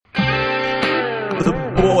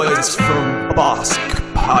Boys from Bossk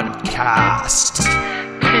podcast.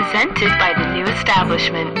 Presented by the new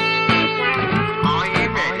establishment. Are you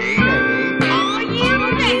ready? Are you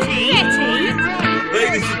ready?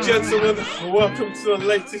 Ladies and gentlemen, welcome to the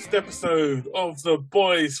latest episode of the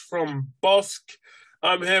Boys from Bossk.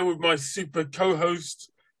 I'm here with my super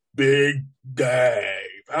co-host, Big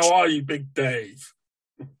Dave. How are you, Big Dave?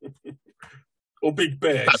 Or Big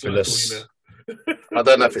Bear? Fabulous. I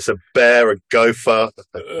don't know if it's a bear, a gopher,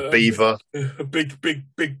 a beaver.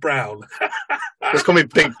 Big brown. Let's call me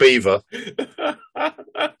Big Beaver.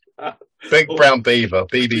 Big brown beaver,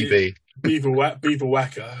 BBB. Beaver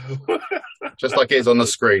whacker. Just like it is on the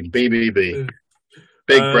screen, BBB.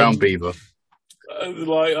 Big brown beaver.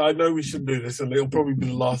 I know we shouldn't do this, and it'll probably be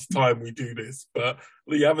the last time we do this, but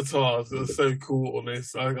the avatars are so cool on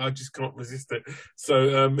this, I just can't resist it.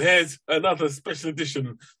 So here's another special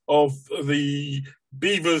edition of the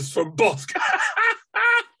Beavers from Bossk.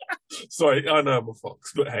 Sorry, I know I'm a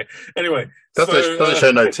fox, but hey. Anyway. Doesn't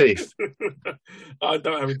show no teeth. I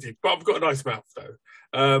don't have any teeth, but I've got a nice mouth, though.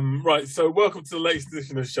 Right, so welcome to the latest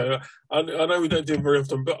edition of the show. I know we don't do them very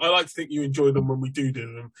often, but I like to think you enjoy them when we do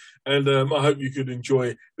them. And I hope you could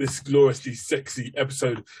enjoy this gloriously sexy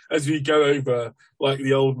episode as we go over, like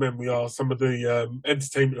the old men we are, some of the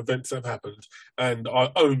entertainment events that have happened. And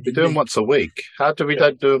our own... We do them once a week. How do we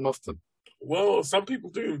don't do them often? Well, some people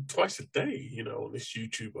do them twice a day, on this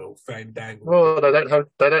YouTube or Fandango. Well, they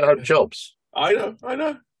don't have jobs. I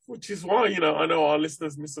know. Which is why, I know our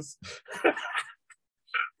listeners miss us.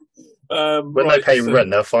 When they pay rent,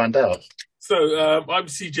 they'll find out. So I'm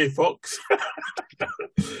CJ Fox,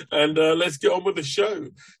 and let's get on with the show.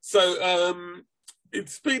 So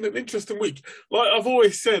it's been an interesting week. Like I've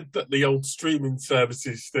always said that the old streaming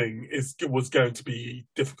services thing was going to be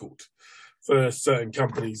difficult for certain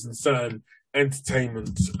companies and certain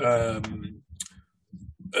entertainment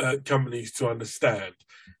companies to understand.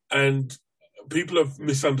 And people have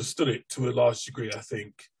misunderstood it to a large degree, I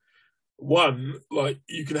think. One, like,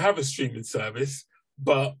 you can have a streaming service,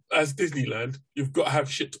 but as Disneyland, you've got to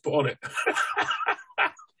have shit to put on it.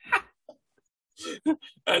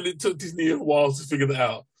 And it took Disney a while to figure that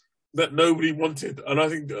out, that nobody wanted. And I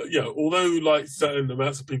think, although, like, certain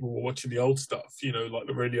amounts of people were watching the old stuff, like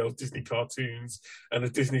the really old Disney cartoons and the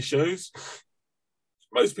Disney shows,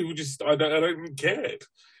 most people just, I don't even cared.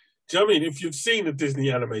 Do you know what I mean? If you've seen a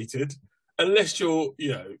Disney animated, unless you're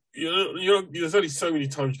there's only so many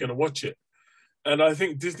times you're going to watch it. And I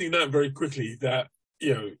think Disney learned very quickly that,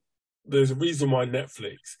 there's a reason why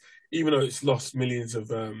Netflix, even though it's lost millions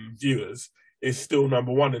of viewers, is still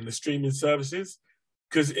number one in the streaming services,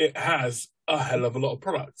 because it has a hell of a lot of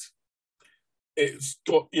product. It's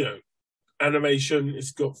got, animation,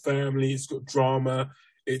 it's got family, it's got drama,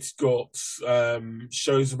 it's got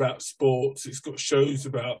shows about sports, it's got shows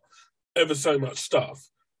about ever so much stuff.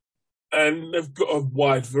 And they've got a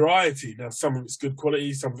wide variety. Now, some of it's good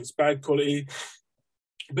quality, some of it's bad quality.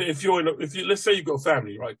 But if let's say you've got a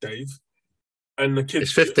family, right, Dave, and the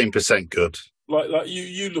kids, it's 15% good. Like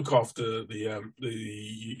you look after your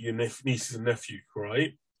nieces and nephew,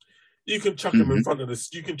 right? You can chuck them in front of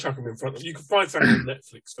this. You can chuck them in front of. You can find something on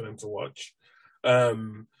Netflix for them to watch.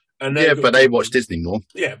 But they watch Disney more.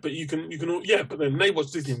 Yeah, but you can. Yeah, but then they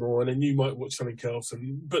watch Disney more, and then you might watch something else.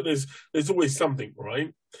 But there's always something,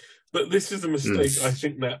 right? But this is a mistake, I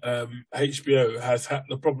think, that HBO has had.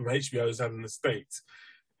 The problem HBO has had in the States.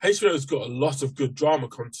 HBO's got a lot of good drama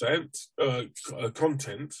content,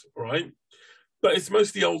 right? But it's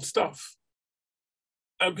mostly old stuff.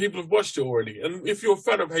 And people have watched it already. And if you're a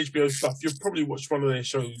fan of HBO stuff, you've probably watched one of their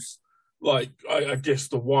shows, like, I guess,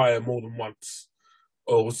 The Wire more than once,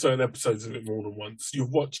 or certain episodes of it more than once.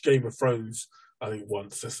 You've watched Game of Thrones, I think,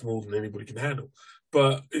 once. That's more than anybody can handle.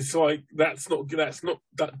 But it's like, that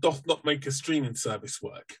doth not make a streaming service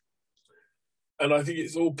work. And I think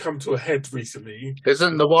it's all come to a head recently.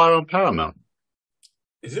 Isn't The Wire on Paramount?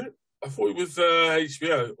 Is it? I thought it was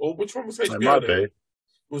HBO. Or which one was HBO? It might be.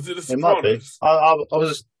 Was it The It might be. Sopranos? I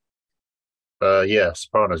was...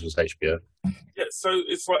 Sopranos was HBO. Yeah, so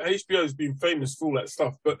it's like HBO's been famous for all that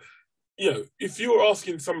stuff. But, if you're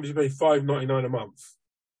asking somebody to pay $5.99 a month,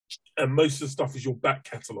 and most of the stuff is your back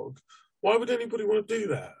catalogue, why would anybody want to do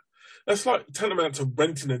that? That's like tantamount to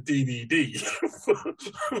renting a DVD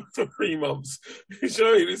for 3 months.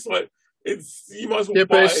 It's like, you might as well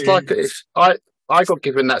buy it. Yeah, but it's like, I got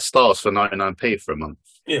given that stars for 99p for a month.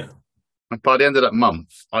 Yeah. And by the end of that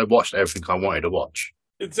month, I watched everything I wanted to watch.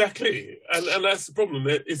 Exactly. And that's the problem.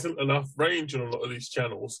 There isn't enough range on a lot of these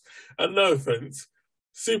channels. And no offence,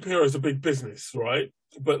 superheroes are big business, right?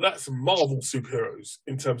 But that's Marvel superheroes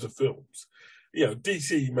in terms of films.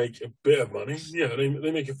 DC make a bit of money.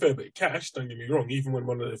 They make a fair bit of cash, don't get me wrong, even when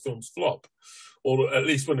one of their films flop, or at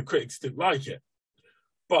least when the critics didn't like it.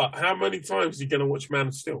 But how many times are you going to watch Man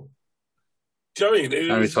of Steel? Do you know what I mean?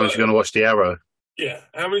 How many times are you going to watch The Arrow? Yeah,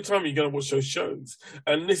 how many times are you going to watch those shows?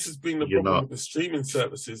 And this has been the problem with the streaming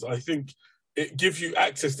services. I think it gives you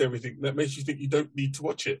access to everything that makes you think you don't need to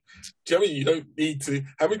watch it. Do you know what I mean? You don't need to.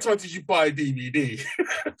 How many times did you buy a DVD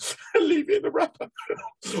and leave it in the wrapper?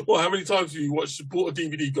 Or how many times have you bought a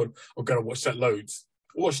DVD, gone, I'm going to watch that loads,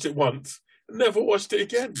 watched it once, never watched it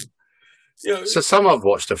again? So some I've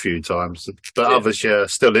watched a few times, but others,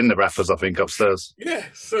 still in the wrappers, I think, upstairs. Yeah,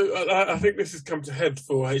 so I think this has come to head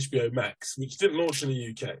for HBO Max, which didn't launch in the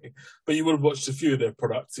UK, but you would have watched a few of their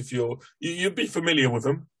products if you'd be familiar with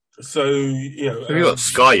them. So, If you got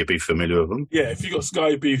Sky, you'd be familiar with them. Yeah, if you got Sky,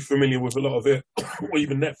 you'd be familiar with a lot of it, or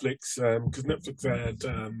even Netflix, because Netflix had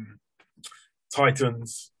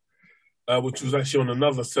Titans, which was actually on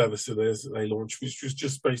another service of theirs that they launched, which was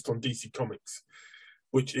just based on DC Comics,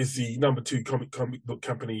 which is the number 2 comic book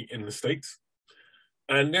company in the States.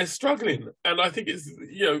 And they're struggling. And I think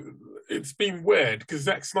it's been weird because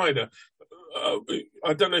Zack Snyder,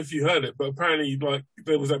 I don't know if you heard it, but apparently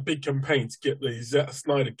there was that big campaign to get the Zack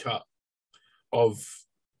Snyder cut of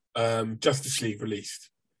Justice League released.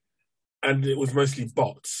 And it was mostly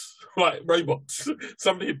bots, like robots.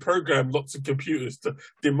 Somebody had programmed lots of computers to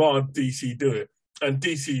demand DC do it. And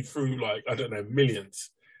DC threw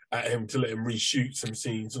millions at him to let him reshoot some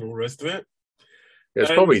scenes and all the rest of it. Yeah,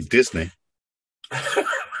 it's probably Disney.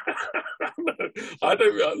 I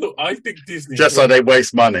don't look. I think Disney just so they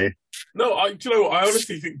waste money. No, I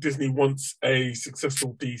honestly think Disney wants a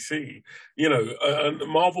successful DC. And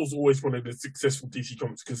Marvel's always wanted a successful DC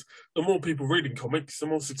comics because the more people reading comics, the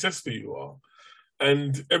more successful you are.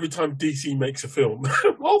 And every time DC makes a film,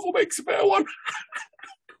 Marvel makes a better one.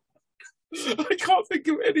 I can't think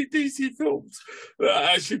of any DC films that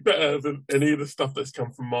are actually better than any of the stuff that's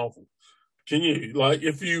come from Marvel. Can you?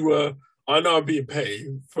 If you I know I'm being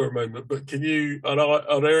petty for a moment, but can you?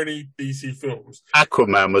 Are there any DC films?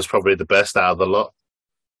 Aquaman was probably the best out of the lot.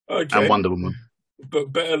 Okay. And Wonder Woman.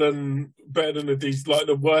 But better than the DC, like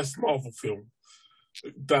the worst Marvel film.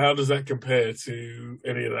 How does that compare to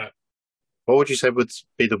any of that? What would you say would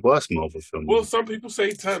be the worst Marvel film? Well, some people say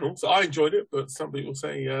Eternals. I enjoyed it, but some people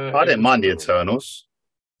say... I didn't mind the Eternals.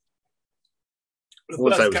 I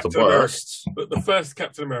wouldn't say it was the worst. But the first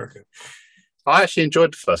Captain America. I actually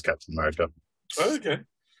enjoyed the first Captain America. Oh, okay.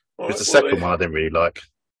 It's the second one I didn't really like.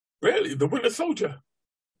 Really? The Winter Soldier?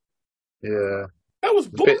 Yeah. That was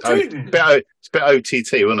boom-ting. It's a bit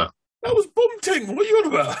OTT, wasn't it? That was boom-ting. What are you on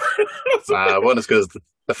about? It wasn't as good as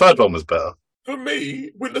the third one was better. For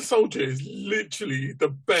me, Winter Soldier is literally the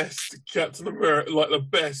best Captain America, the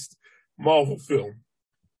best Marvel film.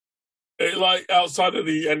 Outside of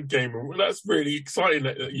the Endgame, that's really exciting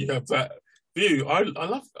that you have that view. I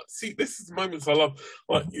love that. See, this is the moments I love.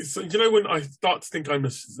 When I start to think I'm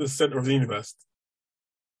the center of the universe.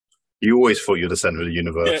 You always thought you're the center of the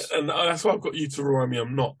universe. Yeah, and that's why I've got you to remind me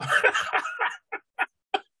I'm not.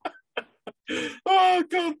 Oh,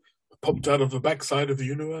 God. Popped out of the backside of the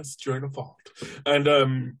universe during a fart.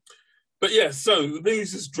 And, but yeah, so the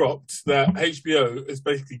news has dropped that HBO is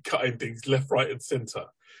basically cutting things left, right, and centre.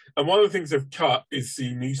 And one of the things they've cut is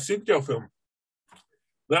the new Supergirl film.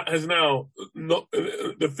 That has now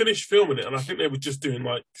they've finished filming it, and I think they were just doing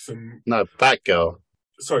some. No, Batgirl.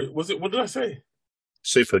 Sorry, was it? What did I say?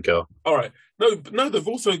 Supergirl. All right. No, they've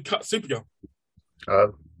also cut Supergirl.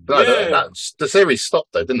 The series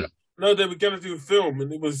stopped though, didn't it? No, they were going to do a film,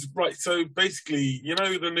 and it was right. So basically,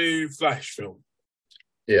 the new Flash film.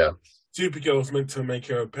 Yeah. Supergirl's meant to make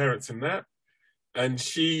her appearance in that, and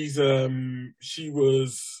she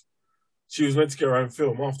was meant to get her own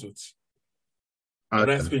film afterwards, and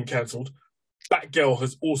that's been cancelled. Batgirl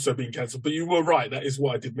has also been cancelled, but you were right. That is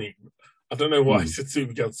what I did mean. I don't know why I said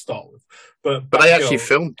Supergirl to start with, but they actually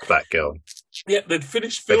filmed Batgirl. Yeah, they'd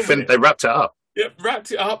finished filming. They wrapped it up. Yep,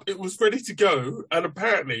 wrapped it up. It was ready to go. And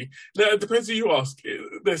apparently, now it depends who you ask.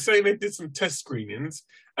 They're saying they did some test screenings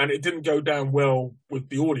and it didn't go down well with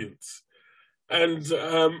the audience. And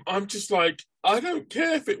I'm just like, I don't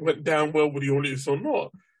care if it went down well with the audience or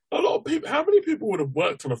not. A lot of people, how many people would have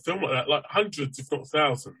worked on a film like that? Like hundreds, if not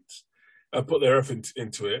thousands, put their effort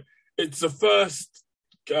into it. It's the first,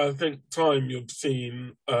 I think, time you've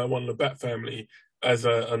seen one of the Bat family as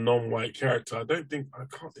a non-white character. I can't think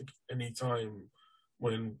of any time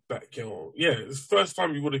when Batgirl. Yeah, it's the first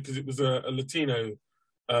time you would have, because it was a Latino,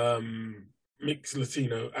 mixed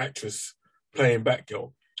Latino actress playing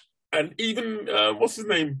Batgirl. And even, what's his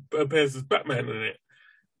name, appears as Batman in it.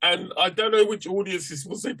 And I don't know which audiences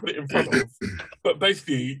was they put it in front of, but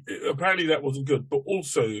basically, apparently that wasn't good. But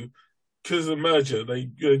also, because of the merger, they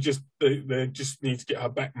just need to get her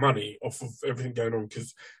back money off of everything going on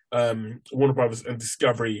because Warner Brothers and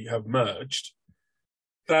Discovery have merged.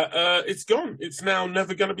 That it's gone. It's now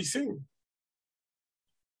never going to be seen.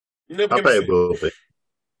 Never I bet it will be.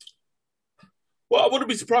 Well, I wouldn't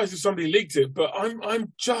be surprised if somebody leaked it, but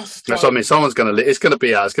I'm just. That's what I mean. Someone's going to. It's going to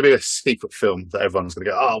be out. It's going to be a secret film that everyone's going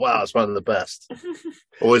to go, "Oh wow, it's one of the best."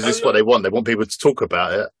 Or is this what they want? They want people to talk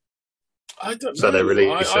about it. I don't know. So they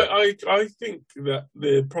release it. I think that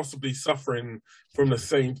they're possibly suffering from the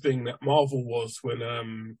same thing that Marvel was when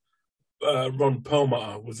Ron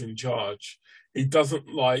Perlmutter was in charge. He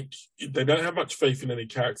doesn't like. They don't have much faith in any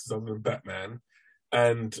characters other than Batman.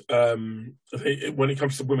 And when it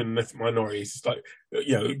comes to women and ethnic minorities, it's like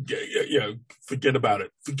forget about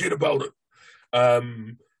it.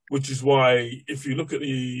 Which is why, if you look at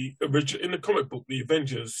the original in the comic book, the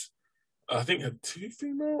Avengers, I think had 2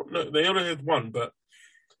 female. No, they only had 1, but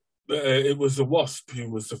it was the Wasp who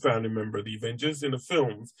was the founding member of the Avengers. In the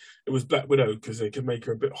films, it was Black Widow because they could make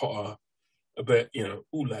her a bit hotter, a bit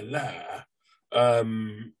ooh la la,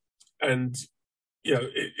 and.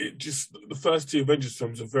 It just the first 2 Avengers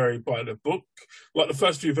films are very by the book. Like the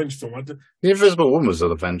first 2 Avengers films, the Invisible Woman was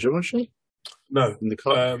an Avenger, wasn't she? No, in the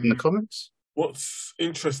comics. What's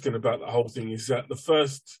interesting about the whole thing is that the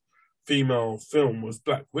first female film was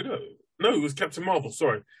Black Widow. No, it was Captain Marvel.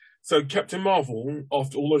 Sorry. So Captain Marvel,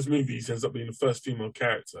 after all those movies, ends up being the first female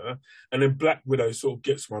character, and then Black Widow sort of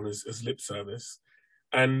gets one as lip service,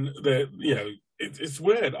 and it's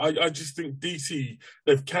weird. I just think DC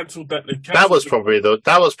they've cancelled that. That was probably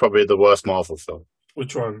the worst Marvel film.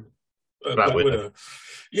 Which one? Black Widow.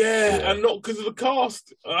 Yeah, and not because of the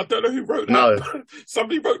cast. I don't know who wrote that. No,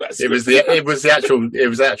 somebody wrote that script. It was the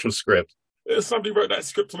actual script. Somebody wrote that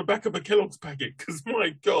script on the back of a Kellogg's packet. Because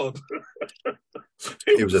my God,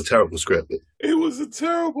 it was a terrible script. It was a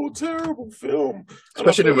terrible, terrible film.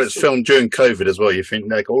 Especially when it's filmed during COVID as well. You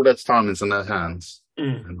think like all that time is in their hands.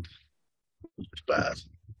 Mm. It's bad.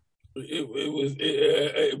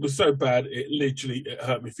 It was so bad. It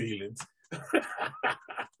hurt my feelings.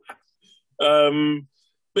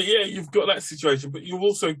 But yeah, you've got that situation. But you've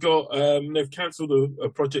also got they've cancelled a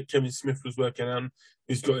project Kevin Smith was working on.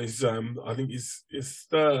 He's got his I think his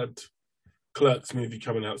 3rd Clerks movie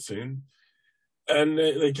coming out soon, and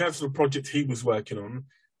they cancelled a project he was working on.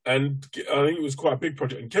 And I think it was quite a big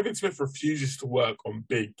project. And Kevin Smith refuses to work on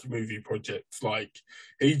big movie projects. Like,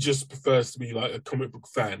 he just prefers to be like a comic book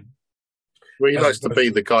fan. Well, he likes to be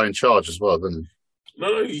the guy in charge as well, doesn't he?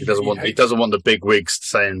 No, he doesn't want the big wigs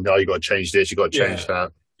saying, "Oh, you got to change this, you got to change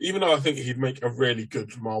that." Even though I think he'd make a really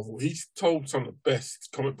good Marvel. He's told some of the best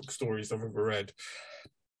comic book stories I've ever read.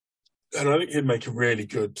 And I think he'd make a really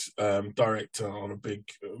good director on a big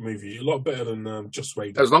movie. A lot better than Joss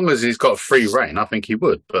Whedon. As long as he's got free reign, I think he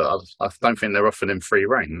would. But I don't think they're offering him free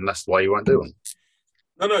reign, and that's why he won't do it.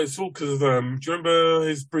 No, it's all because of... do you remember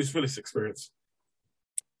his Bruce Willis experience?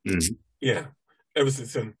 Mm. Yeah, ever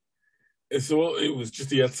since then. It was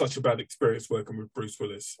just he had such a bad experience working with Bruce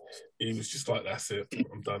Willis. He was just like, that's it,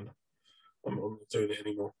 I'm done. I'm not doing it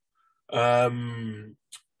anymore.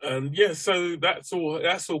 And yeah, so that's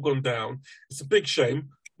all gone down. It's a big shame.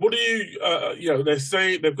 What do you, they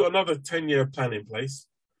say they've got another 10-year plan in place.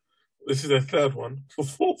 This is their 3rd one. For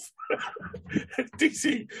 4th,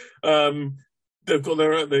 DC, they've got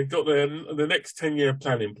their next 10-year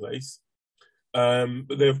plan in place.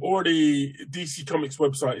 But they've already, DC Comics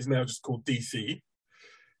website is now just called DC.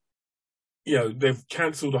 They've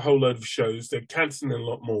cancelled a whole load of shows. They're cancelling a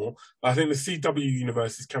lot more. I think the CW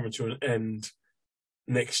universe is coming to an end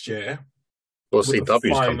next year. Well,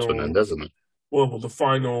 CW's come to an end, hasn't it? Well, the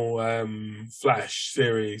final Flash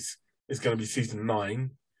series is going to be season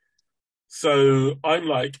 9. So I'm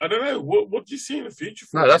like, I don't know. What do you see in the future?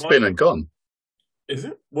 No, that's been and gone. Is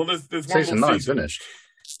it? Well, there's season one more 9 season finished.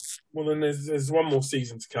 Well, then there's one more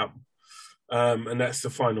season to come, and that's the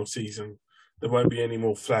final season. There won't be any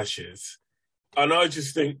more Flashes. And I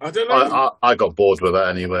just think, I don't know. I got bored with that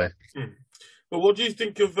anyway. But what do you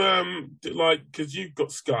think of, because you've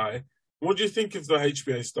got Sky, what do you think of the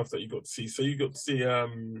HBO stuff that you got to see? So you got to see, what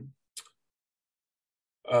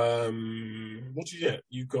do you get?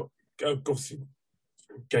 You got, obviously,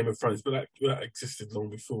 Game of Thrones, but that existed long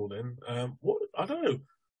before then. I don't know.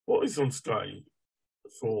 What is on Sky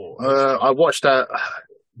for? I watched that.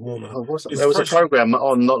 Warner. There was a program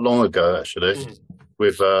on not long ago, actually,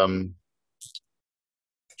 with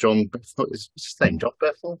John. What's his name? John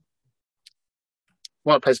Bethel.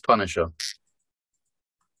 One that plays Punisher.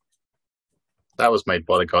 That was made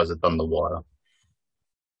by the guys that done The Wire.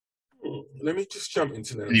 Let me just jump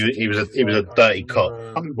into that. He was a dirty cop. I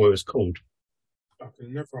can't remember what it was called. I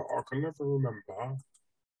can never remember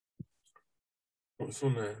what's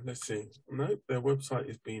on there. Let's see. No, their website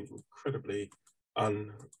is being incredibly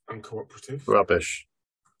uncooperative. Rubbish.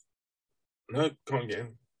 No, can't get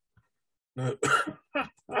in. No.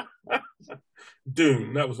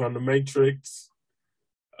 Dune, that was one. The Matrix.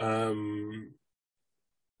 Well,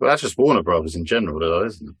 that's just Warner Brothers in general, though,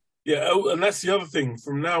 isn't it? Yeah, and that's the other thing.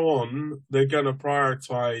 From now on, they're going to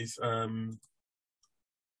prioritize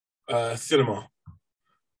cinema.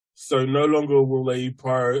 So no longer will they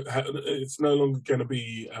it's no longer going to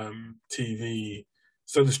be TV.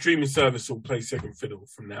 So the streaming service will play second fiddle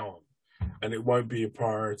from now on, and it won't be a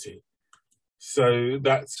priority. So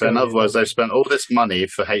that's. So in other words, they've spent all this money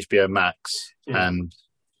for HBO Max, and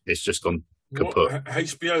it's just gone kaput.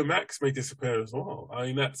 HBO Max may disappear as well. I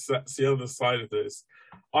mean, that's the other side of this.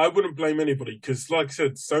 I wouldn't blame anybody because, like I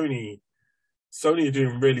said, Sony are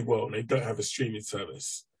doing really well, and they don't have a streaming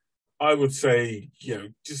service. I would say,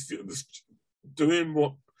 just doing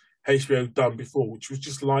what HBO done before, which was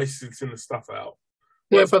just licensing the stuff out.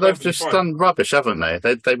 Yeah, but they've just done rubbish, haven't they?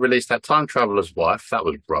 They released that Time Traveler's Wife. That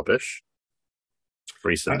was rubbish.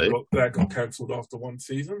 Recently. That got cancelled after one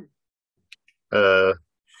season.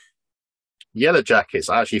 Yellow Jackets,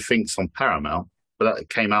 I actually think it's on Paramount, but that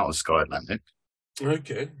came out on Sky Atlantic.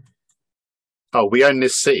 Okay. Oh, We Own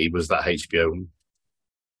This City was that HBO one.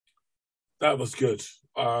 That was good.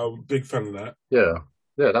 Big fan of that. Yeah,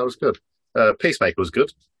 that was good. Peacemaker was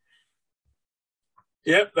good.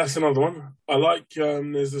 Yep, that's another one. I like,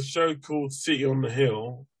 there's a show called City on the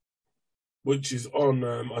Hill, which is on,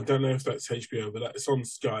 I don't know if that's HBO, but it's on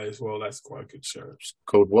Sky as well. That's quite a good show. It's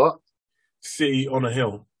called what? City on a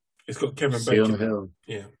Hill. It's got Kevin Bacon. City on a Hill.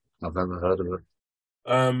 Yeah. I've never heard of it.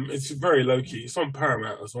 It's very low-key. It's on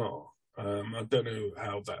Paramount as well. I don't know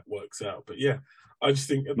how that works out, but yeah, I just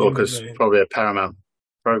think... Well, because it's probably a Paramount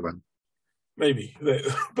program. Maybe.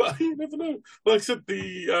 But you never know. Like I said,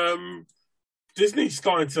 the Disney's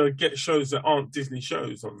starting to get shows that aren't Disney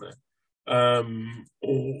shows on there. Or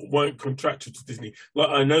weren't contracted to Disney. Like,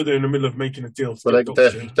 I know they're in the middle of making a deal. But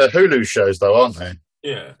they're Hulu shows, though, aren't they?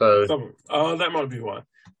 Yeah. So... that might be why.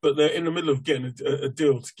 But they're in the middle of getting a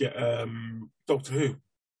deal to get Doctor Who.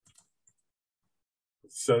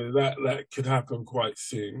 So that could happen quite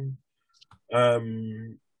soon.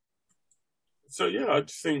 So, yeah, I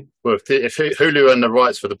just think... Well, if Hulu own the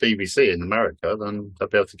rights for the BBC in America, then they'll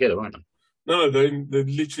be able to get it, won't they? No, they're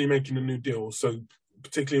literally making a new deal, so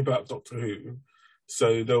particularly about Doctor Who.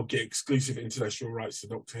 So they'll get exclusive international rights to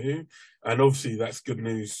Doctor Who. And obviously that's good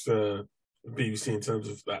news for the BBC in terms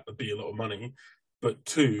of that would be a lot of money. But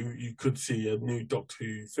two, you could see a new Doctor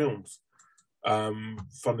Who films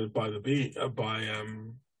funded by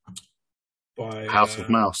by House of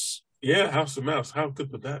Mouse. Yeah, House of Mouse. How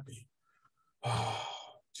good would that be? Oh,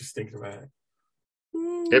 just thinking about it.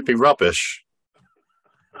 It'd be rubbish.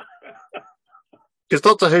 Because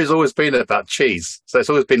Doctor Who's always been about cheese, so it's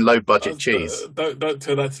always been low-budget cheese. Don't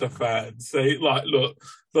tell that to the fans. Say, look,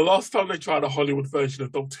 the last time they tried a Hollywood version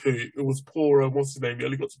of Doctor Who, it was poor, what's his name? He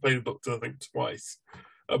only got to play the Doctor, I think, twice.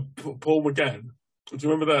 Paul McGann. Do you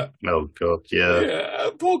remember that? Oh, God, yeah. Yeah,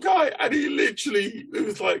 poor guy. And it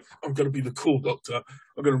was like, I'm going to be the cool Doctor.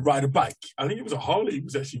 I'm going to ride a bike. I think it was a Harley he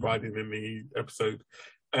was actually riding in the episode.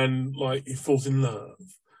 And, he falls in love.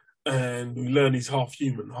 And we learn he's half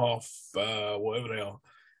human, half whatever they are.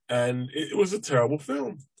 And it was a terrible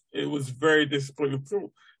film. It was a very disappointing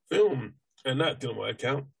film. And that didn't work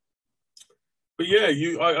out. But yeah,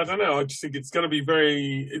 I don't know. I just think it's going to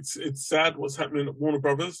be it's sad what's happening at Warner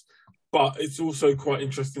Brothers. But it's also quite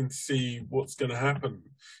interesting to see what's going to happen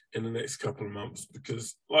in the next couple of months.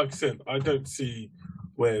 Because, like I said, I don't see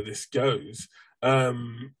where this goes.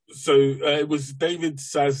 So it was David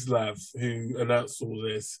Zaslav who announced all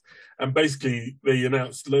this, and basically they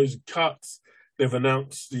announced loads of cuts. They've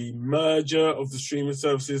announced the merger of the streaming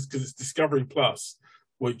services because it's Discovery Plus,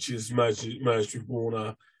 which is merged with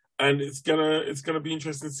Warner, and it's gonna be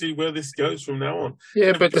interesting to see where this goes from now on.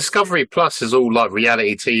 Yeah, but Discovery Plus is all like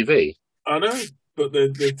reality TV. I know, but they're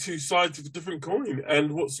two sides of a different coin.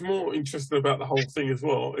 And what's more interesting about the whole thing as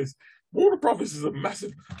well is Warner Brothers is a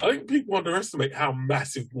massive... I think people underestimate how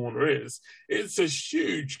massive Warner is. It's a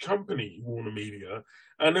huge company, Warner Media.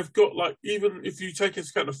 And they've got, even if you take into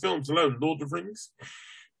account the films alone, Lord of the Rings.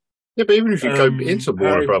 Yeah, but even if you go into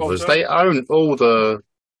Warner Harry Brothers, Potter, they own all the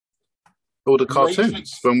cartoons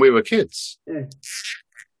Matrix. when we were kids. Mm.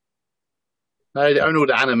 They own all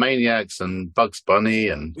the Animaniacs and Bugs Bunny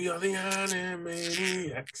and... We are the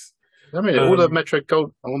Animaniacs. I mean, all the Metro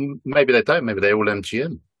Gold... Maybe they don't. Maybe they're all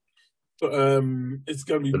MGM. But it's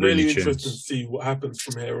going to be The Looney really interesting to Tunes. see what happens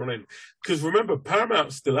from here on in. Because remember,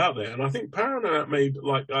 Paramount's still out there, and I think Paramount made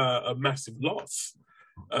like a massive loss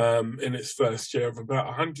in its first year of about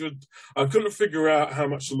 100. I couldn't figure out how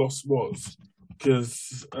much the loss was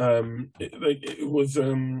because it was.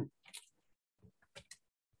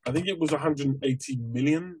 I think it was 180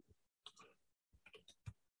 million,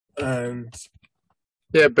 and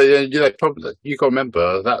Yeah, but probably you got to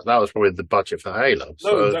remember that was probably the budget for Halo.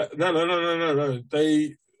 So no.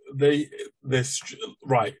 They're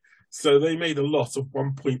right. So they made a loss of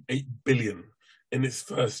 1.8 billion in its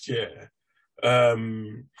first year.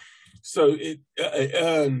 So it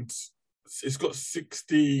earned. It's got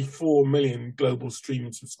 64 million global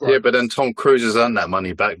streaming subscribers. yeah, but then Tom Cruise has earned that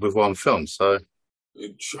money back with one film. So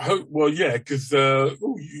Well, yeah, because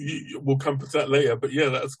we'll come to that later. But yeah,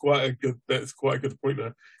 that's quite a good point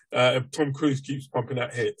there. If Tom Cruise keeps pumping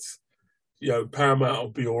out hits, Paramount will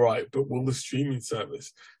be all right. But will the streaming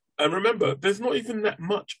service? And remember, there's not even that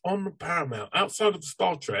much on Paramount outside of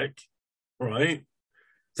Star Trek, right?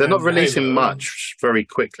 they're not And releasing Halo. much very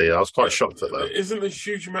quickly. I was quite shocked at There that. isn't a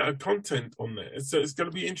huge amount of content on there, so it's going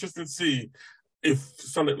to be interesting to see if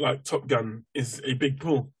something like Top Gun is a big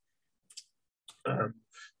pull for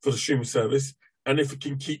the streaming service, and if it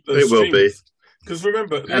can keep those. It will be. Because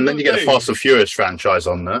remember, at the And end then of you the get day- the Fast and Furious franchise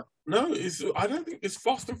on there. No, I don't think it's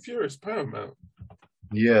Fast and Furious Paramount.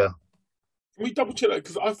 Yeah. Can we double check that?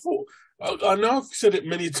 Because I thought I know I've said it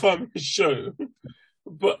many times in the show,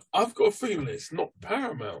 but I've got a feeling it's not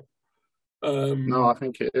Paramount. No, I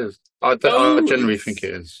think it is. I No, generally it's- think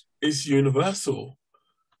it is. It's Universal.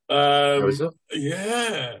 Oh, is it?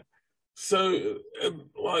 Yeah. So,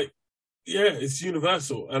 it's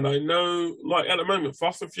Universal. And I know, like, at the moment,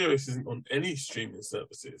 Fast and Furious isn't on any streaming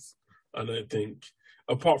services, I don't think.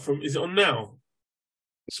 Apart from, is it on now?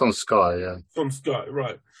 It's on Sky, yeah. It's on Sky,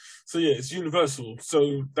 right. So, yeah, it's Universal.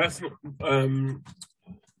 So, that's not,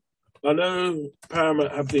 I know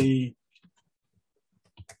Paramount have the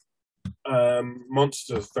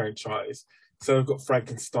Monsters franchise. So, they've got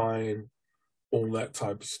Frankenstein, all that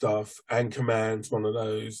type of stuff. Anchorman's one of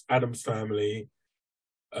those. Addams Family.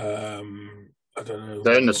 I don't know.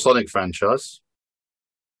 They're in the Sonic franchise.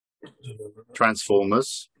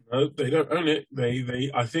 Transformers. No, they don't own it.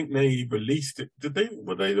 I think they released it.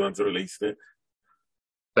 Were they the ones that released it?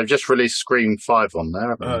 They've just released Scream 5 on there,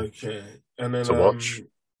 haven't they? Okay. And then To watch.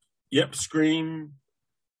 Yep, Scream,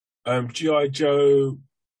 G.I. Joe,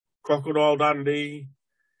 Crocodile Dundee,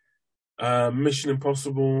 Mission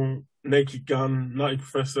Impossible, Naked Gun, Nutty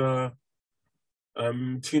Professor,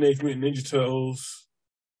 Teenage Mutant Ninja Turtles,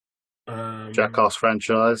 Jackass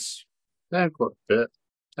franchise. They're quite a bit.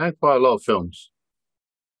 They're quite a lot of films.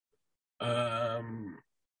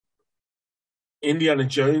 Indiana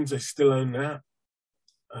Jones, they still own that.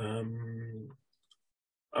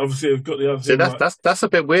 Obviously, they've got the other See, thing. that's a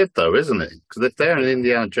bit weird though, isn't it? Because if they're in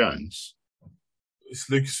Indiana Jones, It's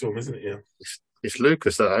Lucasfilm, isn't it? Yeah. it's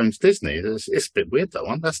Lucas that owns Disney. It's a bit weird, that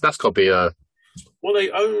one. That's got to be a Well, they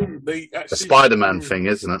actually Spider-Man thing,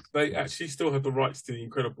 isn't it? They actually still have the rights to the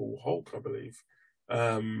Incredible Hulk, I believe.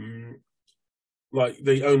 Like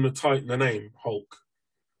they own the name Hulk,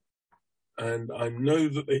 and I know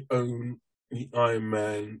that they own the Iron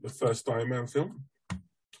Man, the first Iron Man film,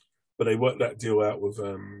 but they worked that deal out with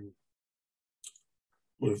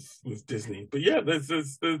Disney. But yeah, there's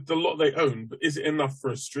a lot they own, but is it enough for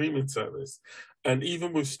a streaming service? And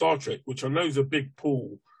even with Star Trek, which I know is a big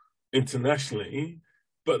pull internationally,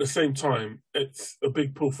 but at the same time, it's a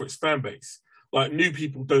big pull for its fan base. Like new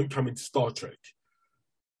people don't come into Star Trek.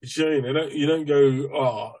 You know, you don't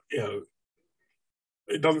go,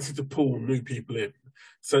 it doesn't seem to pull new people in.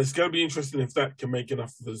 So it's going to be interesting if that can make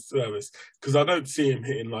enough for the service, because I don't see him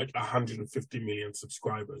hitting like 150 million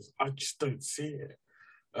subscribers. I just don't see it.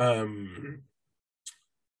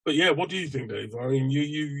 But yeah, what do you think, Dave? I mean,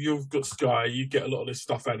 you've got Sky, you get a lot of this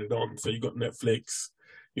stuff added on. So you've got Netflix,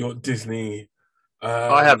 you've got Disney.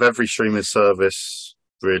 I have every streaming service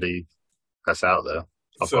really that's out there.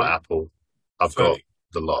 I've got Apple. I've got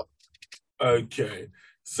the lot. Okay.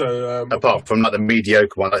 So apart from like the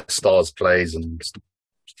mediocre one, like Stars Plays and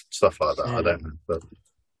stuff like that, I don't know. But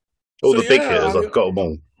all the big hitters, I've got them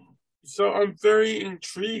all. So I'm very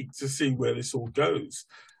intrigued to see where this all goes.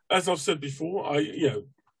 As I've said before,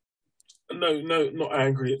 not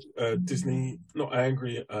angry at Disney, not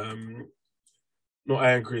angry at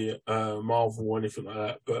Marvel or anything like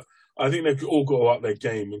that. But I think they've all got to up their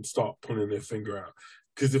game and start pulling their finger out.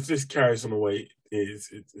 Because if this carries on the way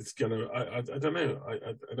it's gonna. I don't know.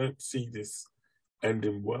 I don't see this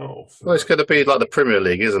ending well. Well, it's going to be like the Premier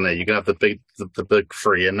League, isn't it? You're going to have the big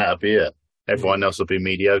three, and that'll be it. Everyone else will be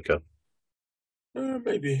mediocre.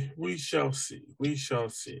 Maybe we shall see. We shall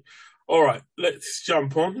see. All right, let's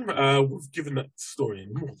jump on. We've given that story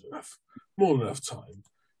more than enough time.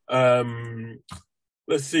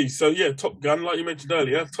 Let's see. So yeah, Top Gun, like you mentioned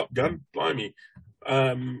earlier, Top Gun, blimey,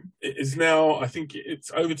 it is now. I think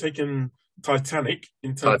it's overtaken Titanic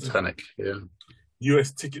in terms of Titanic, yeah.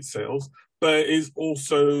 US ticket sales, but it is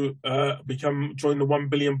also joined the 1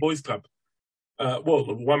 billion boys club. Well,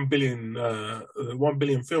 the 1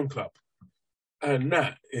 billion film club, and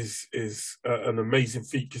that is an amazing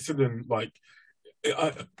feat. Considering, like,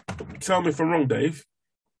 tell me if I'm wrong, Dave,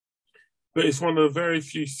 but it's one of the very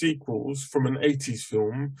few sequels from an '80s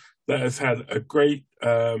film that has had a great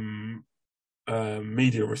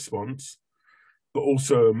media response, but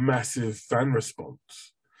also a massive fan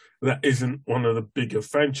response. That isn't one of the bigger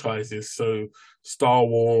franchises. So Star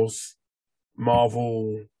Wars,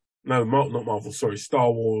 Marvel, no, not Marvel, sorry,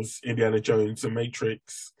 Star Wars, Indiana Jones, The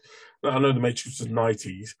Matrix. I know The Matrix was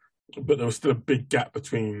 '90s, but there was still a big gap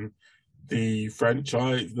between the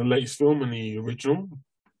franchise, the latest film, and the original.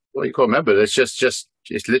 Well, you can't remember. It's it's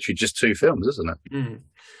literally just two films, isn't it? Mm.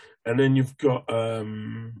 And then you've got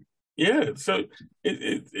so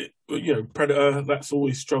Predator, that's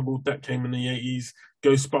always struggled. That came in the '80s.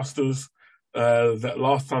 Ghostbusters, that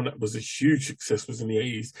last time that was a huge success was in the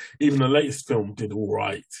 '80s. Even the latest film did all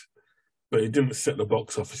right, but it didn't set the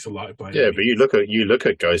box office alight by. Yeah, but you look at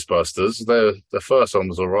Ghostbusters. The first one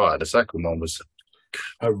was all right. The second one was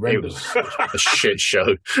horrendous. A shit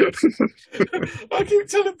show. I keep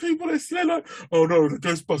telling people they're like, "Oh no, the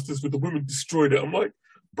Ghostbusters with the women destroyed it." I'm like,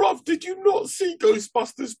 bruv, did you not see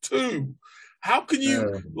Ghostbusters 2? How can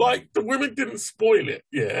you, like, the women didn't spoil it,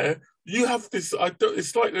 yeah? You have this,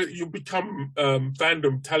 it's like that you become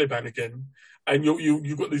fandom Taliban again, and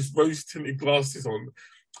you've got these rose-tinted glasses on.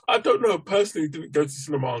 I don't know a person who didn't go to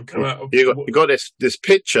cinema and come out of... You got this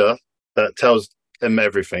picture that tells them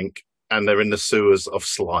everything, and they're in the sewers of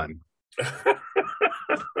slime.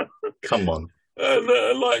 Come on.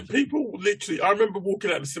 And like, people literally... I remember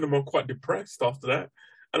walking out of the cinema quite depressed after that.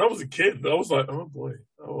 And I was a kid. I was like, oh, boy.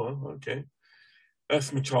 Oh, well, okay.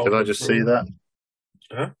 That's my childhood. Can I just see that?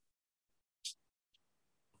 Huh?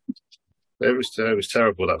 It was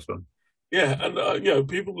terrible, that film. Yeah, and,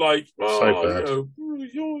 people like, So bad.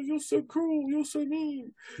 You're so cruel. You're so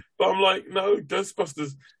mean. But I'm like, no,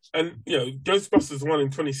 Ghostbusters. And, Ghostbusters 1 in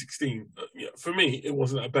 2016, for me, it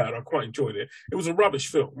wasn't that bad. I quite enjoyed it. It was a rubbish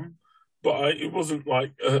film, but it wasn't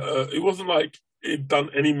like it done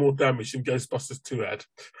any more damage than Ghostbusters 2 had.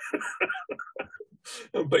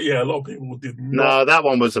 But yeah, a lot of people did not. No, that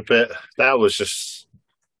one was that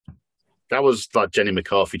was like Jenny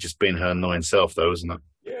McCarthy just being her annoying self, though, isn't it?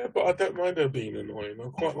 Yeah, but I don't mind her being annoying. I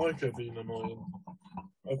quite like her being annoying.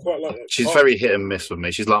 I quite like that. She's very hit and miss with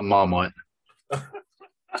me. She's like Marmite.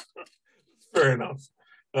 Fair enough.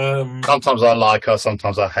 Sometimes I like her,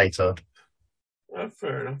 sometimes I hate her.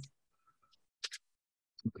 Fair enough.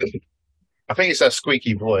 I think it's her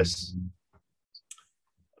squeaky voice.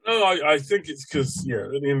 No, I think it's because,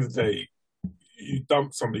 at the end of the day, you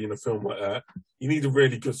dump somebody in a film like that, you need a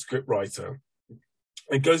really good script writer.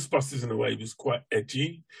 And Ghostbusters, in a way, was quite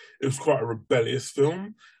edgy. It was quite a rebellious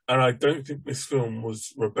film. And I don't think this film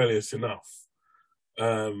was rebellious enough.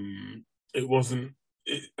 It wasn't...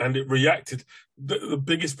 and it reacted... The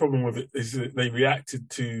biggest problem with it is that they reacted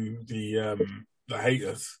to the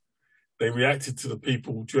haters. They reacted to the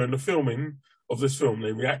people during the filming of this film.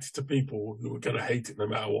 They reacted to people who were going to hate it no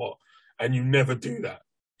matter what. And you never do that.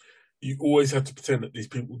 You always have to pretend that these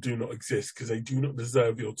people do not exist because they do not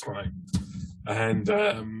deserve your time. And,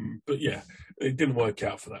 but yeah, it didn't work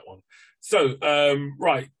out for that one. So,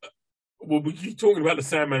 right. We'll be talking about the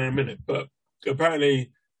Sandman in a minute, but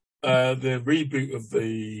apparently the reboot of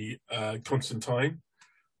the Constantine,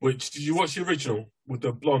 did you watch the original with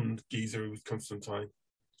the blonde geezer who was Constantine?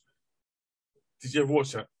 Did you ever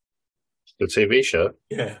watch that? The TV show?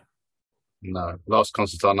 Yeah. No. Last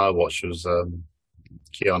Constantine I watched was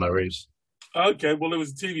Keanu Reeves. Okay, well, there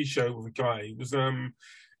was a TV show with a guy.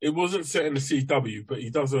 It wasn't set in the CW, but he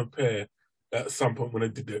does appear at some point when they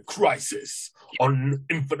did the Crisis on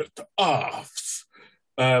Infinite Earths.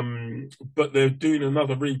 But they're doing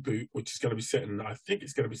another reboot, which is going to be set in, I think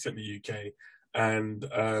it's going to be set in the UK. And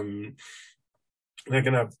they're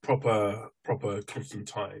going to have proper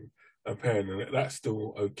Constantine appearing in it. That's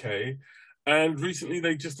still okay. And recently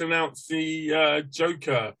they just announced the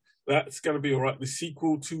Joker. That's going to be all right. The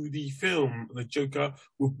sequel to the film, The Joker,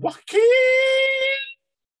 with Joaquin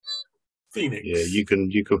Phoenix. Yeah, you can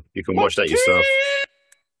watch that yourself.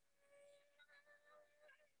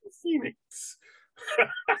 Phoenix.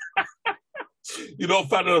 You're not a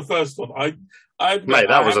fan of the first one. I admit, Mate,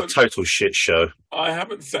 that was a total shit show. I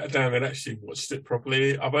haven't sat down and actually watched it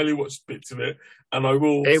properly. I've only watched bits of it, and I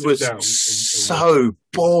will. It was down so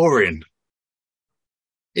boring.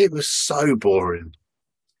 It was so boring.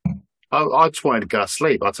 I just wanted to go to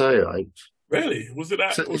sleep. I tell you, really, was it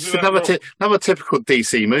that? It's another typical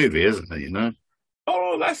DC movie, isn't it? You know.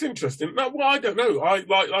 Oh, that's interesting. No, well, I don't know. I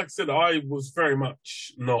like I said, I was very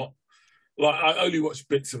much not like I only watched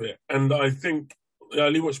bits of it, and I think I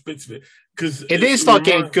only watched bits of it because it didn't start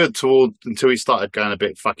getting good until he started going a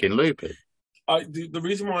bit fucking loopy. The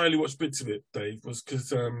reason why I only watched bits of it, Dave, was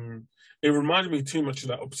because it reminded me too much of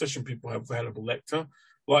that obsession people have with Hannibal Lecter.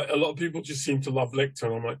 Like a lot of people just seem to love Lecter,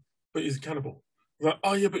 and I'm like, but he's a cannibal. Like,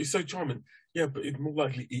 oh yeah, but he's so charming. Yeah, but he'd more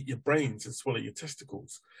likely eat your brains and swallow your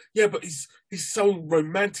testicles. Yeah, but he's so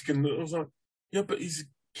romantic, and I was like, yeah, but he's a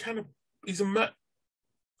cannibal. He's a man.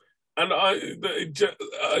 And it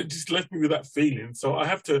just left me with that feeling. So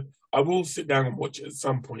I will sit down and watch it at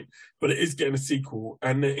some point. But it is getting a sequel,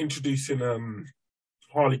 and they're introducing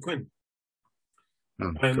Harley Quinn.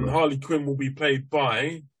 Oh, and cool. Harley Quinn will be played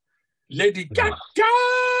by Lady Gaga.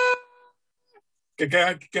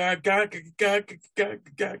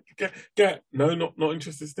 No, not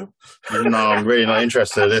interested still. No, I'm really not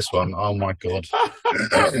interested in this one. Oh my god.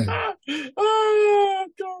 Oh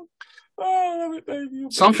god. Oh, baby.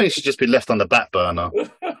 Something should just be left on the back burner.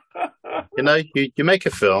 You know, you make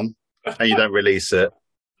a film and you don't release it,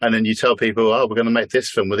 and then you tell people, "Oh, we're going to make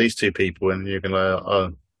this film with these two people," and you're going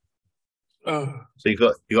to, So you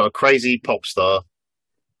got a crazy pop star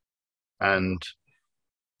and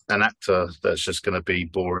an actor that's just going to be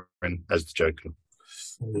boring as the Joker.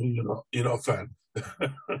 You're not a fan.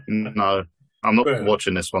 No, I'm not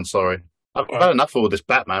watching this one. Sorry, I've had enough of all this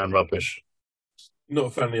Batman rubbish. Not a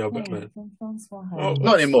fan of the old Batman.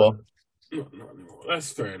 Not anymore. Not anymore.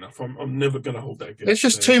 That's fair enough. I'm never going to hold that against. It's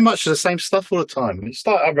just too much of the same stuff all the time.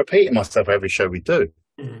 I'm repeating myself every show we do.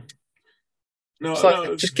 Mm.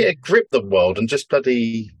 Just get a grip of the world and just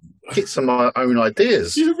bloody get some of my own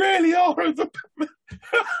ideas. You really are over Batman.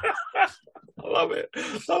 I love it.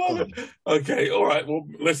 Okay, all right. Well,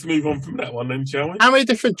 let's move on from that one then, shall we? How many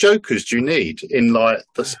different Jokers do you need in like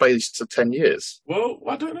the space of 10 years? Well,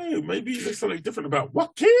 I don't know. Maybe there's something different about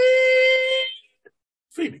Joaquin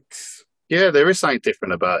Phoenix. Yeah, there is something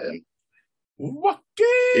different about him.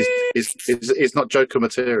 Joaquin. He's not Joker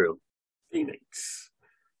material. Phoenix.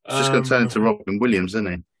 He's just going to turn into Robin Williams, isn't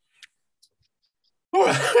he? All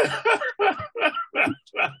right.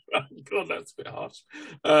 God, that's a bit harsh.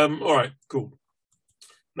 All right, cool.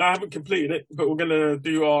 Now, I haven't completed it, but we're going to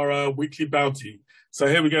do our weekly bounty. So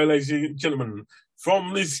here we go, ladies and gentlemen.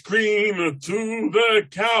 From the screen to the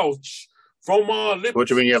couch, from our lips what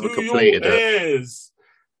do you mean you haven't to completed your it? ears.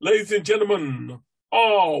 Ladies and gentlemen,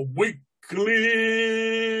 our weekly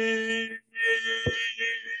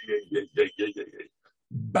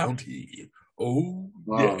bounty. Oh,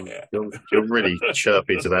 wow. Yeah. You're really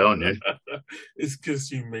chirpy today, aren't you? It's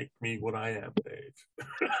because you make me what I am, Dave.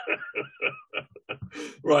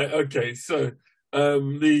 Right, okay. So I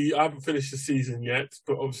haven't finished the season yet,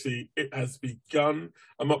 but obviously it has begun.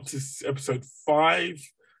 I'm up to episode 5.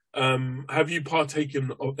 Have you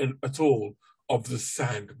partaken at all of the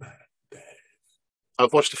Sandman, Dave?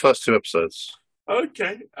 I've watched the first 2 episodes.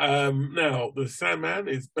 Okay. Now, the Sandman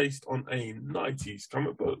is based on a 90s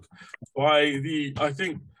comic book by Neil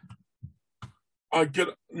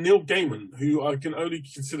Gaiman, who I can only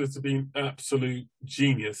consider to be an absolute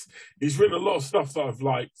genius. He's written a lot of stuff that I've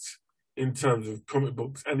liked in terms of comic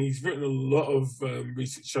books, and he's written a lot of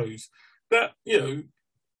recent shows that,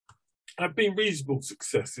 have been reasonable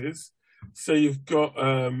successes. So you've got,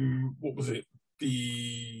 what was it?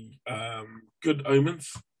 The Good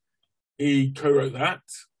Omens. He co-wrote that.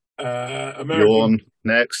 Yawn.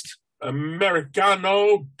 Next.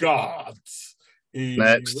 Americano Gods.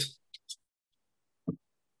 Next.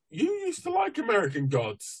 You used to like American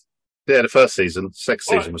Gods. Yeah, the first season. Second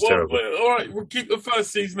season was terrible. All right, we'll keep the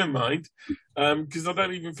first season in mind, because I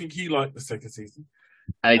don't even think he liked the second season.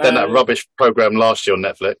 And he done that rubbish program last year on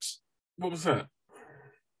Netflix. What was that?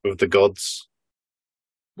 With the gods.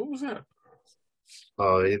 What was that?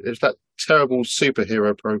 Oh, it was that terrible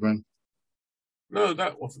superhero program. No,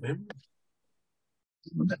 that wasn't him.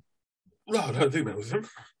 No, I don't think that was him.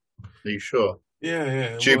 Are you sure?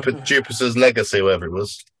 Yeah. Jupiter's Legacy, whatever it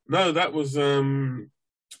was. No, that was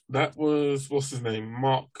what's his name?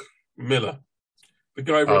 Mark Miller, the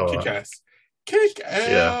guy who wrote Kick-Ass.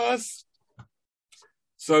 Kick-Ass. Yeah.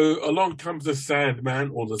 So along comes the Sandman,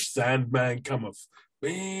 or the Sandman cometh.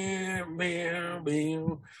 Now,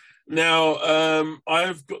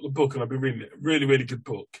 I've got the book and I've been reading it. Really, really good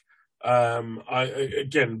book.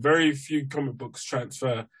 Again, very few comic books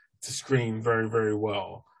transfer to screen very, very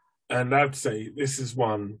well. And I'd say this is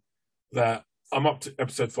one that I'm up to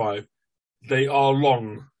episode 5. They are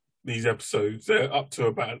long, these episodes. They're up to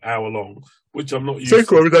about an hour long, which I'm not used to. The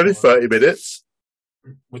second one was only 30 minutes.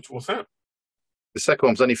 Which was that? The second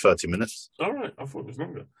one was only 30 minutes. All right, I thought it was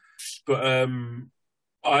longer. But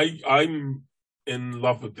I'm in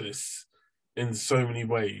love with this in so many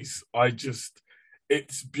ways.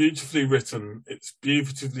 It's beautifully written. It's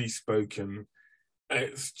beautifully spoken.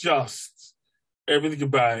 It's just, everything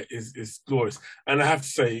about it is glorious. And I have to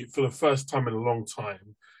say, for the first time in a long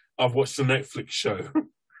time, I've watched a Netflix show.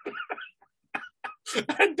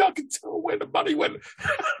 And I can tell where the money went.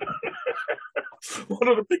 One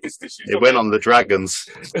of the biggest issues. It went on the Dragons.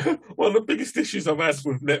 One of the biggest issues I've had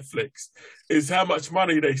with Netflix is how much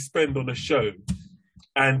money they spend on a show,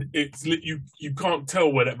 and it's you can't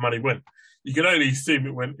tell where that money went. You can only assume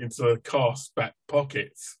it went into the cast's back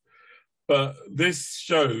pockets. But this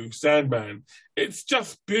show, Sandman, it's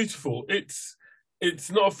just beautiful. It's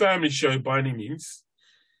not a family show by any means.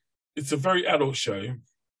 It's a very adult show,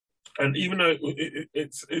 and even though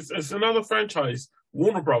it's another franchise.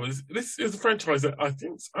 Warner Brothers, this is a franchise that I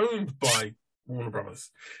think is owned by Warner Brothers.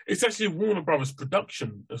 It's actually a Warner Brothers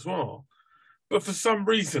production as well. But for some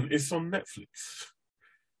reason, it's on Netflix.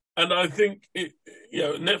 And I think,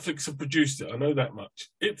 Netflix have produced it. I know that much.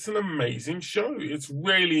 It's an amazing show. It's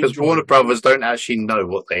really enjoyable. Because Warner Brothers don't actually know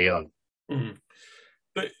what they own.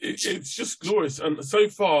 But it's just glorious. And so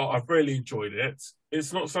far, I've really enjoyed it.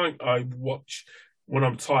 It's not something I watch when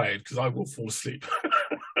I'm tired, because I will fall asleep.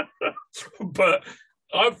 But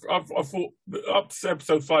I've thought up to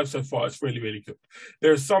episode 5 so far, it's really, really good.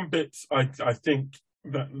 There are some bits I think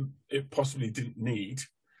that it possibly didn't need,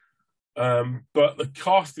 but the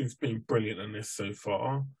casting's been brilliant in this so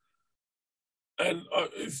far, and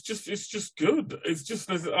it's just good. It's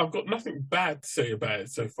just I've got nothing bad to say about it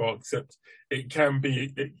so far, except it can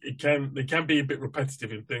be a bit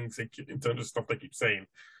repetitive in things in terms of stuff they keep saying.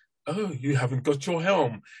 Oh, you haven't got your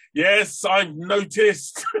helm. Yes, I've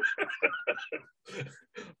noticed.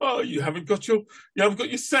 Oh, you haven't got your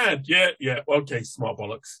sand. Yeah. Okay, smart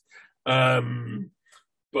bollocks.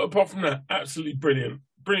 But apart from that, absolutely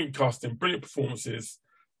brilliant casting, brilliant performances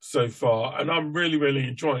so far, and I'm really, really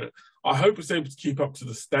enjoying it. I hope it's able to keep up to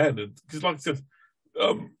the standard, because, like I said,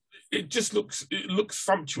 it looks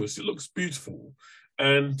sumptuous. It looks beautiful.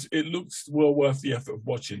 And it looks well worth the effort of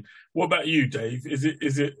watching. What about you, Dave? Is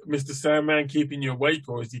it Mr. Sandman keeping you awake,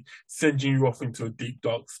 or is he sending you off into a deep,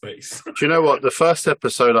 dark space? Do you know what? The first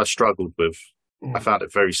episode I struggled with. I found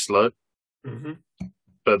it very slow. Mm-hmm.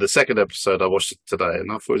 But the second episode I watched it today,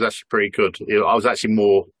 and I thought it was actually pretty good. I was actually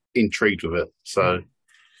more intrigued with it. So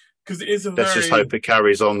because it is let's just hope it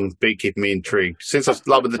carries on, keeping me intrigued. Since I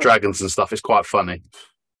love with the dragons and stuff, it's quite funny.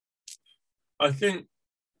 I think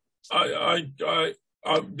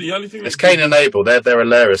the only thing it's Cain and Abel. They're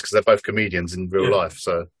hilarious because they're both comedians in real life.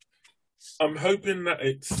 So I'm hoping that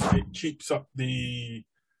it keeps up the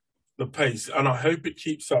pace, and I hope it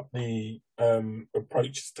keeps up the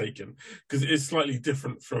approach it's taken, because it is slightly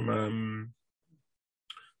different from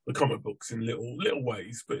the comic books in little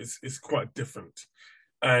ways, but it's quite different.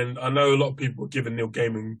 And I know a lot of people were giving Neil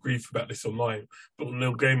Gaiman grief about this online, but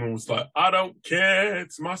Neil Gaiman was like, I don't care,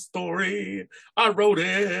 it's my story. I wrote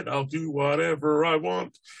it, I'll do whatever I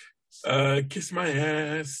want. Kiss my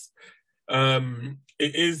ass.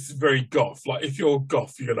 It is very goth. Like, if you're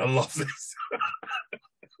goth, you're going to love this.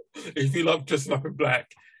 If you love dressing up in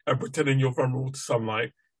black and pretending you're vulnerable to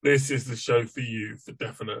sunlight, this is the show for you, for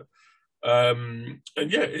definite. And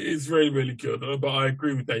yeah, it is really, really good. But I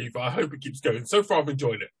agree with Dave. I hope it keeps going. So far, I've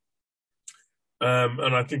enjoyed it.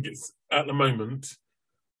 And I think it's, at the moment,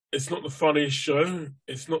 it's not the funniest show.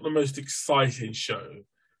 It's not the most exciting show.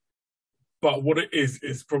 But what it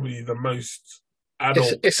is probably the most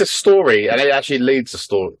adult. It's a story, and it actually leads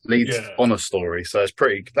on a story. So it's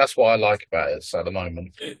pretty. That's what I like about it at the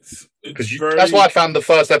moment. That's why I found the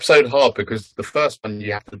first episode hard, because the first one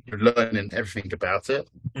you're learning everything about it.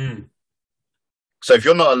 Mm. So if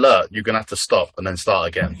you're not alert, you're going to have to stop and then start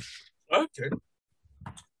again. Okay.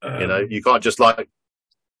 You can't just look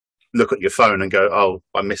at your phone and go, "Oh,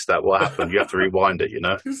 I missed that. What happened?" You have to rewind it.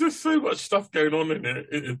 Because there's so much stuff going on in it.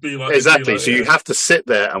 It'd be like exactly. So you have to sit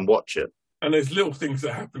there and watch it. And there's little things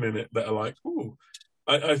that happen in it that are like, ooh.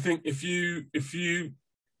 I think if you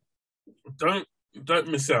don't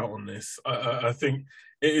miss out on this, I think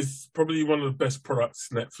it is probably one of the best products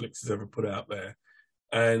Netflix has ever put out there.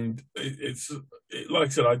 And it's like I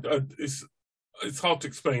said, it's hard to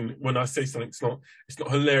explain when I say something. It's not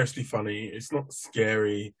hilariously funny. It's not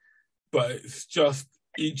scary, but it's just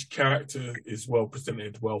each character is well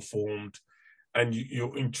presented, well formed, and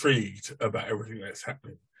you're intrigued about everything that's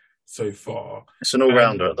happening so far. It's an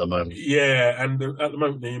all-rounder at the moment. Yeah, and at the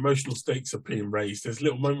moment, the emotional stakes are being raised. There's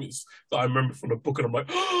little moments that I remember from the book, and I'm like,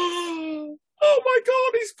 oh my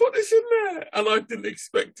God, he's put this in there. And I didn't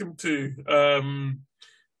expect him to.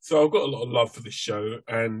 So I've got a lot of love for this show,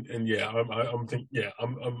 and yeah, I'm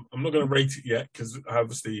not going to rate it yet because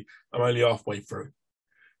obviously I'm only halfway through.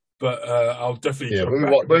 But I'll definitely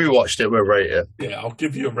when we watched it, we'll rate it. Yeah, I'll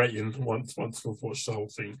give you a rating once we've watched the whole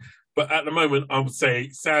thing. But at the moment, I would say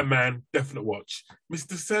Sandman, definite watch.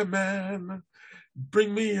 Mr. Sandman,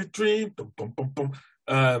 bring me a dream. Dum, bum, bum,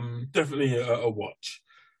 bum. Definitely a watch.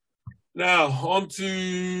 Now I'll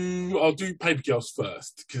do Paper Girls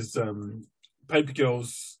first because Paper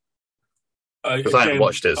Girls. Because I haven't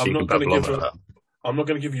watched it, so you can babble on about that. I'm not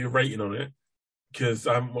going to give you a rating on it because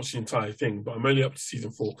I haven't watched the entire thing, but I'm only up to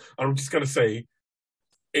season 4. And I'm just going to say,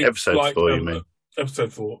 episode 4, you mean?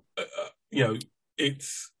 Episode 4.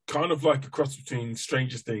 It's kind of like a cross between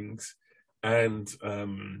Stranger Things and I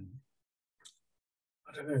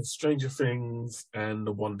don't know, Stranger Things and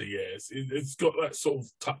The Wonder Years. It's got that sort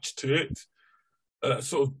of touch to it,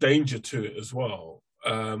 sort of danger to it as well.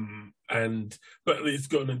 But it's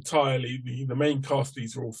got an entirely the main cast.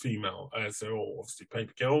 These are all female, as they're all obviously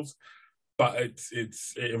Paper Girls. But it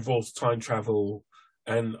involves time travel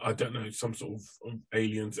and I don't know, some sort of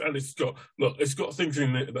aliens. And it's got things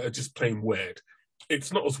in it that are just plain weird.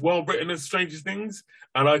 It's not as well written as Stranger Things,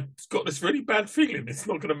 and I got this really bad feeling it's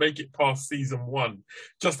not going to make it past season 1,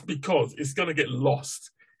 just because it's going to get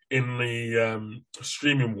lost in the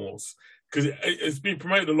streaming wars. Because it's been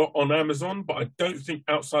promoted a lot on Amazon, but I don't think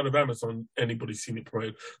outside of Amazon anybody's seen it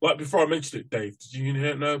promoted. Like before I mentioned it, Dave, did you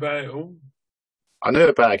know about it at all? I knew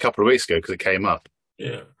about it a couple of weeks ago because it came up.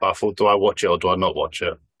 Yeah. But I thought, do I watch it or do I not watch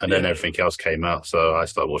it? And then everything else came out, so I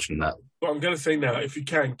started watching that. But I'm going to say now, if you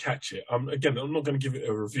can catch it, I'm not going to give it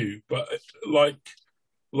a review, but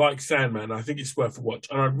like Sandman, I think it's worth a watch.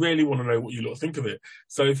 And I really want to know what you lot think of it.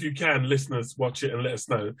 So if you can, listeners, watch it and let us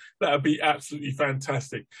know. That would be absolutely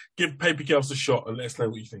fantastic. Give Paper Girls a shot and let us know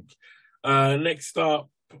what you think. Next up,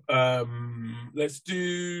 let's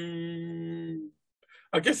do,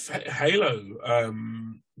 I guess, Halo.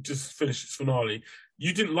 Just finished its finale.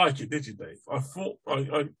 You didn't like it, did you, Dave? I thought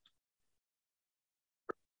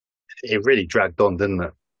It really dragged on, didn't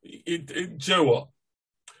it? Do you know what?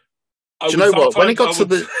 Do you know what? When it got to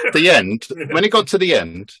the end, when it got to the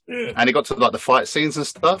end, and it got to like the fight scenes and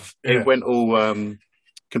stuff, it went all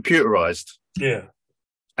computerized. Yeah,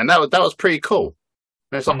 and that was pretty cool.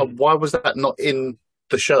 And it's like, why was that not in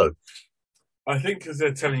the show? I think because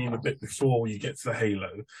they're telling you a bit before you get to the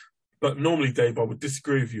Halo. But normally, Dave, I would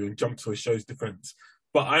disagree with you and jump to a show's defense.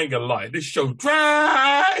 But I ain't gonna lie, this show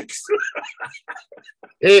drags.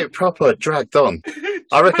 It proper dragged on.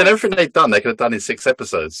 I reckon everything they've done, they could have done in 6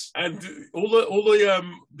 episodes. And all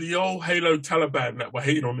the old Halo Taliban that were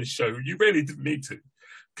hating on this show, you really didn't need to,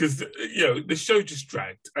 because the show just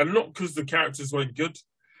dragged, and not because the characters weren't good,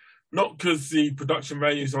 not because the production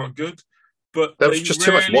values aren't good, but there was just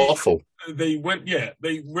too much waffle. They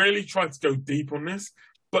really tried to go deep on this,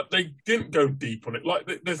 but they didn't go deep on it. Like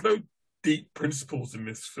there's no deep principles in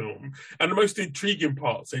this film, and the most intriguing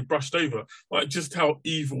parts they brushed over, like just how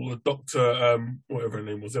evil the doctor, whatever her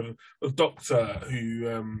name was, the doctor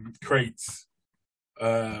who creates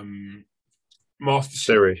Master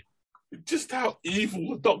Siri, just how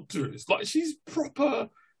evil the doctor is. Like she's proper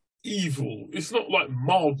evil. It's not like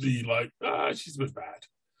mildly like she's a bit bad.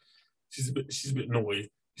 She's a bit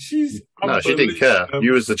naughty. No, she didn't care.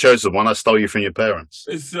 You was the chosen one. I stole you from your parents.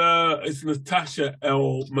 It's Natasha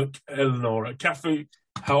L. McElnor, Kathy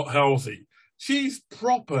Halsey. She's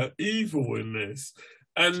proper evil in this,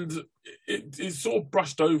 and it sort of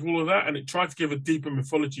brushed over all of that, and it tried to give a deeper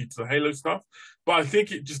mythology to the Halo stuff. But I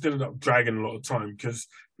think it just ended up dragging a lot of time because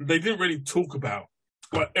they didn't really talk about,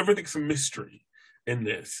 like, everything's a mystery in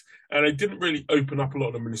this, and they didn't really open up a lot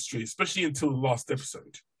of the mystery, especially until the last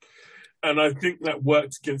episode. And I think that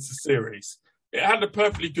worked against the series. It had a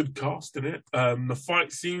perfectly good cast in it. The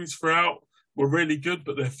fight scenes throughout were really good,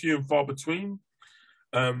 but they're few and far between.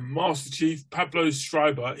 Master Chief, Pablo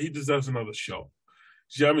Schreiber, he deserves another shot.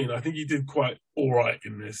 Do you know what I mean? I think he did quite all right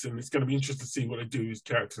in this, and it's going to be interesting to see what they do with his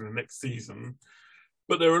character in the next season.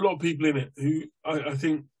 But there are a lot of people in it who I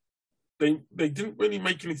think they didn't really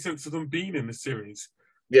make any sense of them being in the series.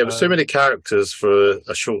 Yeah, but so many characters for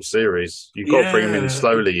a short series. You've got to bring them in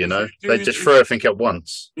slowly, They just throw everything at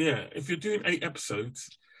once. Yeah, if you're doing 8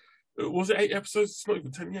 episodes, was it 8 episodes? It's not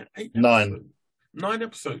even 10 yet. 8 9. Episodes. 9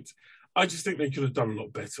 episodes. I just think they could have done a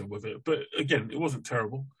lot better with it. But again, it wasn't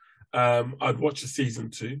terrible. I'd watch a season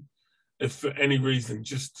 2 if for any reason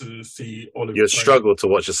just to see Oliver. You struggle to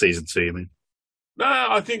watch a season 2, you mean? No,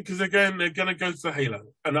 I think because again they're going to go to the Halo,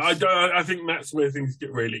 and I think that's where things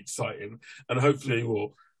get really exciting, and hopefully they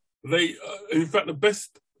will. In fact, the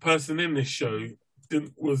best person in this show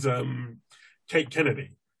was Kate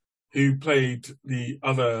Kennedy, who played the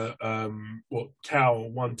other Cal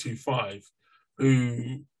 125,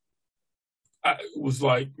 who was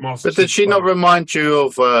like Master. But did she not remind you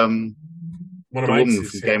of one of the woman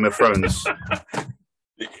from Game of Thrones?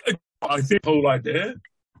 I think the whole idea.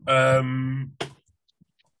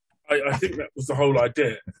 I think that was the whole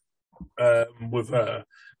idea with her,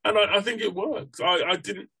 and I think it works. I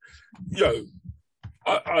didn't,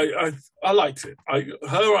 I liked it. I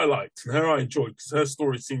liked, and her I enjoyed because her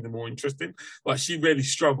story seemed more interesting. Like she really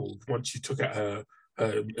struggled once she took out her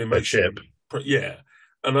emotion. Yeah,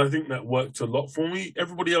 and I think that worked a lot for me.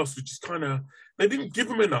 Everybody else was just kind of, they didn't give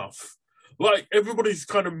them enough. Like everybody's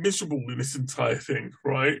kind of miserable in this entire thing,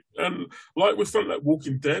 right? And like with something like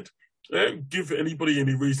Walking Dead, they don't give anybody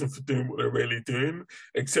any reason for doing what they're really doing,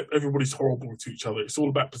 except everybody's horrible to each other. It's all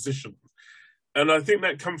about position. And I think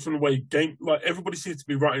that comes from the way everybody seems to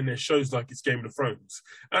be writing their shows like it's Game of Thrones.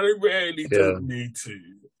 And it really doesn't need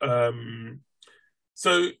to.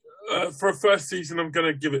 So for a first season, I'm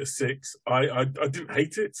going to give it a 6. I didn't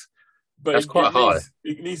hate it. But that's quite high.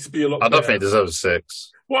 It needs to be a lot I don't better. think it deserves a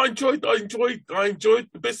 6. Well, I enjoyed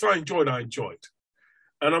the bits I enjoyed.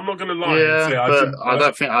 And I'm not going to lie and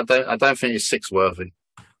say I don't think it's 6 worthy.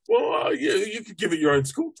 Well, you could give it your own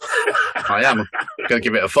score. I am going to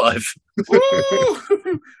give it a 5.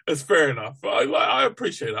 That's fair enough. I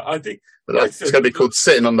appreciate that. I think it's going to be called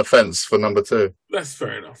sitting on the fence for number 2. That's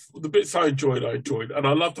fair enough. The bits I enjoyed, and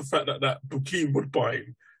I love the fact that Bokeem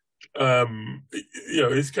Woodbine,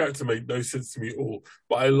 his character made no sense to me at all.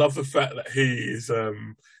 But I love the fact that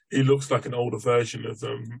he looks like an older version of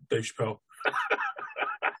Dave Chappelle.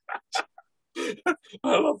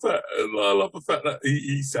 I love that. I love the fact that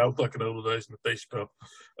he sounds like an older version of Dave Chappelle.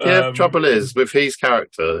 The trouble is, with his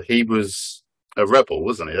character, he was a rebel,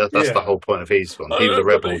 wasn't he? That's the whole point of his one. He was a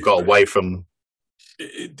rebel, got away from...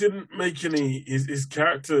 It didn't make any... His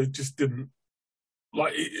character just didn't...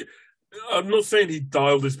 I'm not saying he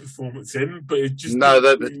dialed his performance in, but it just... No,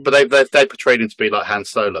 they portrayed him to be like Han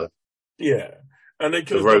Solo. Yeah. And they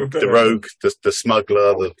could the rogue, the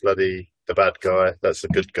smuggler, the bad guy. That's the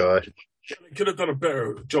good guy. They could have done a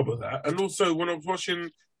better job of that. And also, when I was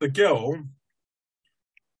watching the girl,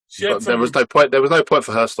 there was no point. There was no point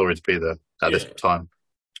for her story to be there at this time.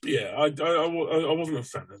 Yeah, I wasn't a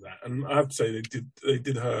fan of that, and I have to say they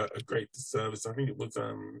did her a great disservice. I think it was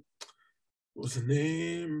what was her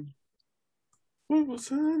name? What was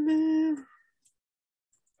her name?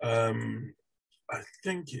 I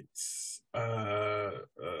think it's not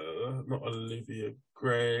Olivia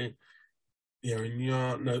Gray.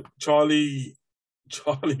 No, Charlie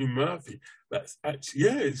Murphy. That's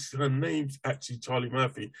actually, her name's actually Charlie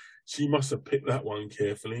Murphy. She must have picked that one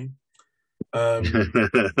carefully.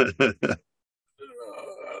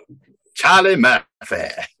 Charlie Murphy.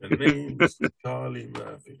 Her name's Charlie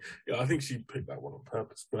Murphy. Yeah, I think she picked that one on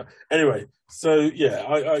purpose. But anyway, so yeah,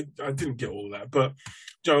 I didn't get all that. But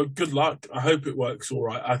Joe, good luck. I hope it works all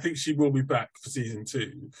right. I think she will be back for season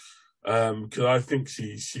 2. Because I think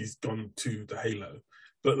she's gone to the Halo,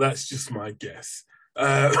 but that's just my guess.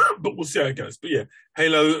 But we'll see how it goes. But yeah,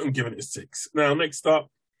 Halo, I'm giving it a 6. Now, next up,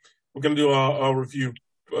 we're going to do our review.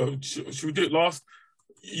 Should we do it last?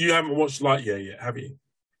 You haven't watched Lightyear yet, have you?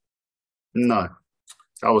 No,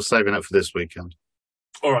 I was saving it for this weekend.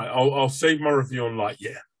 All right, I'll save my review on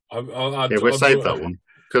Lightyear. We'll save that one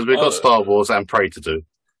because we've got Star Wars and Prey to do.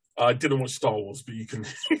 I didn't watch Star Wars, but you can.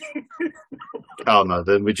 Oh no,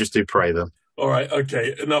 then we just do Prey then. All right,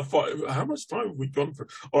 okay. Enough. How much time have we gone for?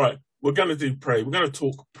 All right, we're going to do Prey. We're going to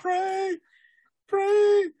talk Prey.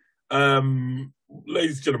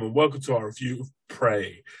 Ladies and gentlemen, welcome to our review of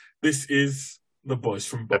Prey. This is the boys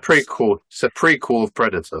from Bossk. A prequel. It's a prequel of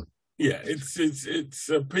Predator. Yeah, it's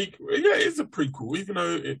a prequel. Yeah, it's a prequel, even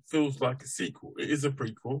though it feels like a sequel. It is a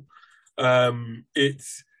prequel.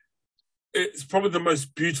 It's probably the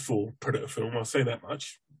most beautiful Predator film. I'll say that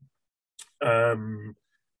much.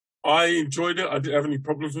 I enjoyed it. I didn't have any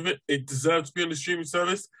problems with it. It deserved to be on the streaming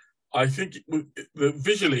service. I think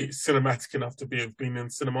visually it's cinematic enough to have been in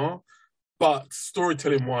cinema, but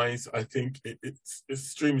storytelling-wise, I think it's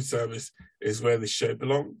streaming service is where the show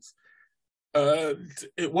belongs.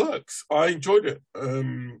 It works. I enjoyed it. I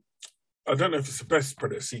don't know if it's the best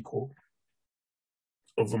Predator sequel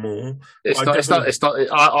of them all. It's not.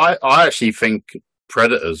 I actually think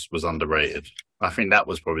Predators was underrated. I think that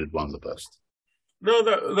was probably one of the best. No,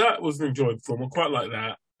 that was an enjoyable film. I quite like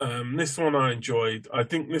that. This one I enjoyed. I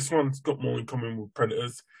think this one's got more in common with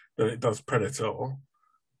Predators than it does Predator.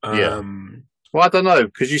 Yeah. Well, I don't know,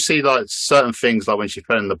 because you see like certain things, like when she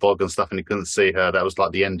fell in the bog and stuff, and you couldn't see her. That was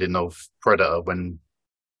like the ending of Predator when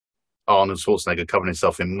Arnold Schwarzenegger covered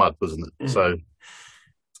himself in mud, wasn't it? So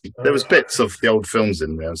there was bits of the old films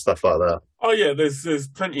in there and stuff like that. Oh yeah, there's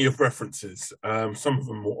plenty of references. Some of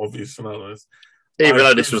them more obvious than others. Even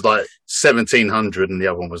though this was like 1700 and the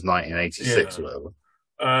other one was 1986 or whatever.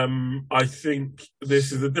 I think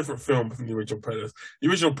this is a different film from the original Predator. The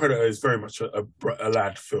original Predator is very much a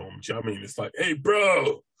lad film. Do you know what I mean? It's like, hey,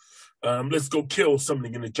 bro, let's go kill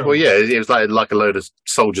something in the jungle. Well, yeah, it was like a load of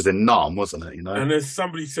soldiers in Nam, wasn't it? You know. And as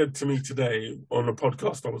somebody said to me today on a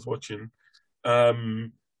podcast I was watching,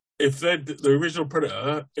 if the original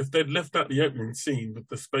Predator, if they'd left out the opening scene with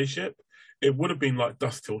the spaceship, it would have been like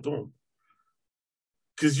Dusk Till Dawn.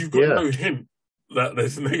 Because you've got no hint that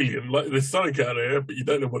there's an alien. Like, there's something out there, but you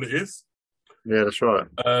don't know what it is. Yeah, that's right.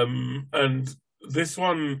 And this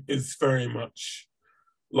one is very much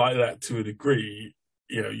like that to a degree.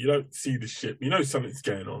 You know, you don't see the ship. You know something's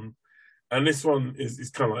going on. And this one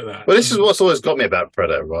is kind of like that. Well, this is what's always got me about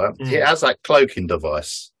Predator, right? It has that cloaking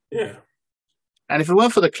device. Yeah. And if it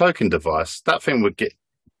weren't for the cloaking device, that thing would get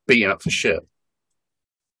beaten up to shit.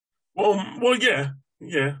 Well, yeah.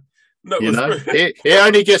 No, you know, it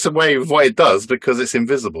only gets away with what it does because it's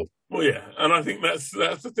invisible. Well, yeah, and I think that's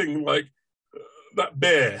the thing. Like that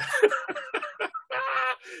bear,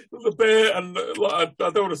 the bear, and like, I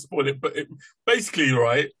don't want to spoil it, but basically,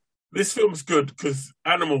 right. This film's good because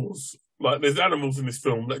animals, like there's animals in this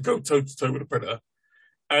film that go toe to toe with a predator,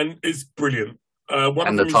 and it's brilliant. One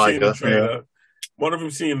of them you see in the trailer. One of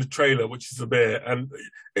them see in the trailer, which is a bear, and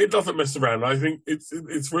it doesn't mess around. I think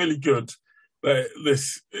it's really good that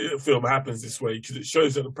this film happens this way because it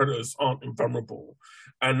shows that the predators aren't invulnerable,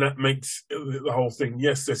 and that makes the whole thing.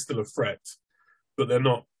 Yes, they're still a threat, but they're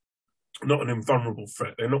not an invulnerable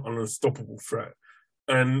threat. They're not an unstoppable threat,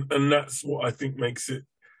 and that's what I think makes it.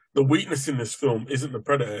 The weakness in this film isn't the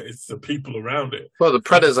predator; it's the people around it. Well, the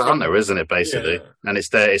predator's a hunter, isn't it? Basically, and it's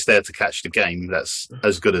there to catch the game that's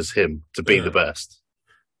as good as him to be the best.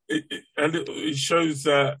 It shows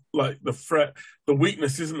that like the threat, the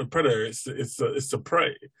weakness isn't the predator; it's the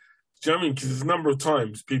prey. Do you know what I mean? Because there's a number of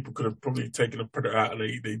times people could have probably taken a predator out and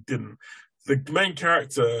they didn't. The main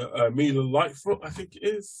character, Mila Lightfoot, I think it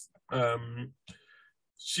is.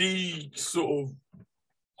 She sort of.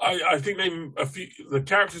 I think the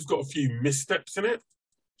character's got a few missteps in it,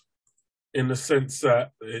 in the sense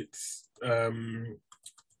that it's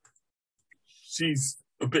she's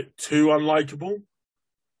a bit too unlikable,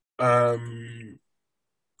 and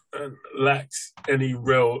lacks any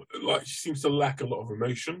real, like she seems to lack a lot of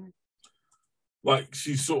emotion. Like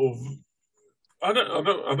she's sort of, I don't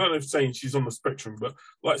know if saying she's on the spectrum, but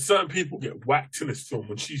like certain people get whacked in this film,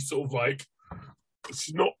 and she's sort of like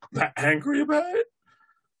she's not that angry about it.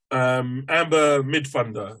 Amber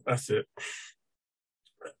Midthunder, that's it.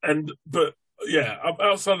 But yeah,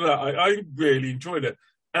 outside of that, I really enjoyed it.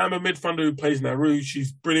 Amber Midthunder, who plays Naru,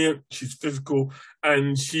 she's brilliant. She's physical,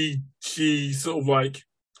 and she sort of like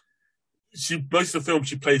most of the film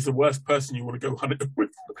she plays the worst person you want to go hunting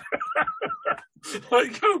with.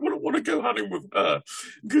 Like I wouldn't want to go hunting with her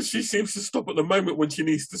because she seems to stop at the moment when she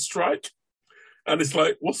needs to strike. And it's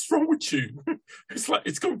like, what's wrong with you? It's like,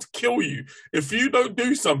 it's going to kill you. If you don't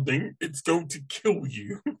do something, it's going to kill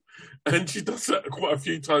you. And she does that quite a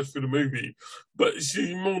few times through the movie. But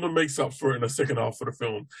she more than makes up for it in the second half of the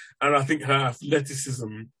film. And I think her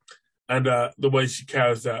athleticism and the way she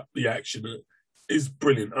carries out the action is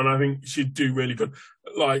brilliant. And I think she'd do really good.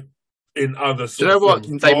 Like, in other Do you know what?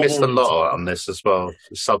 They missed a lot on this as well.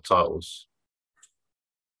 The subtitles.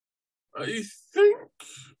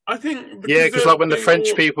 I think because like when the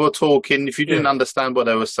French people were talking, if you didn't understand what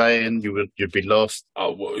they were saying, you'd be lost.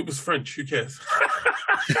 Oh, well, it was French. Who cares?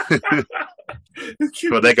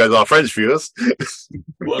 Well, there goes our French viewers.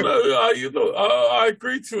 Well, no, I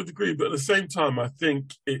agree to a degree, but at the same time, I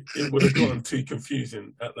think it would have gotten too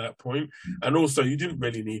confusing at that point. And also, you didn't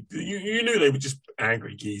really need. You knew they were just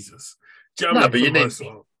angry geezers. Do you know but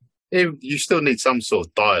you still need some sort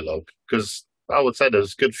of dialogue because. I would say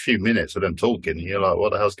there's a good few minutes of them talking. You're like,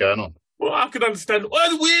 what the hell's going on? Well, I could understand.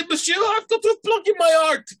 Oh, oui, monsieur, I've got a plug in my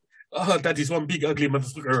heart. Oh, that is one big ugly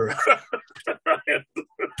motherfucker.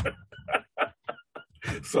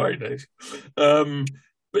 Sorry, Dave. But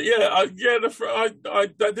yeah,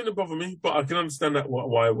 that didn't bother me. But I can understand that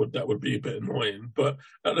why that would be a bit annoying. But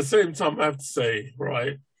at the same time, I have to say,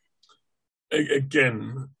 right,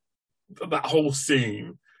 again, that whole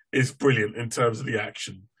scene is brilliant in terms of the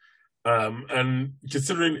action. And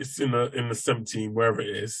considering it's in the 17, wherever it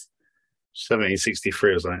is,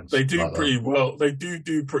 1763 or something. they do like pretty that. well. They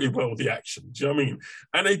do pretty well with the action. Do you know what I mean?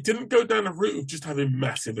 And they didn't go down the route of just having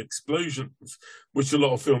massive explosions, which a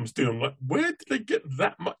lot of films do. I'm like, where did they get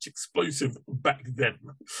that much explosive back then?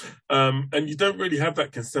 And you don't really have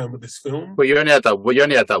that concern with this film. Well, you only had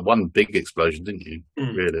that one big explosion, didn't you?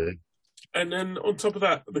 Mm. Really? And then on top of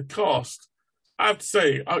that, the cast. I have to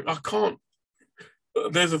say, I can't.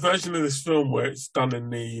 There's a version of this film where it's done in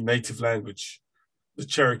the native language, the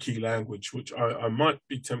Cherokee language, which I might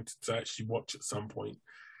be tempted to actually watch at some point,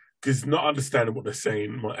 because not understanding what they're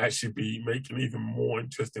saying might actually be making an even more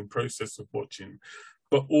interesting process of watching.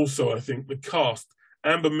 But also, I think the cast,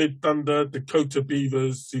 Amber Mid-Thunder, Dakota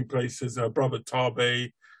Beavers, who plays her brother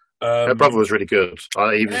Tabe. Her brother was really good.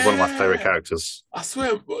 He was one of my favourite characters. I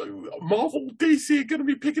swear, Marvel DC are going to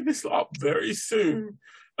be picking this up very soon.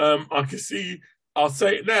 I can see. I'll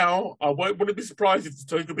say it now. I wouldn't be surprised if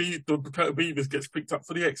the Dakota Beavers gets picked up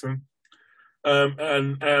for the X-Men,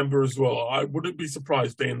 and Amber as well. I wouldn't be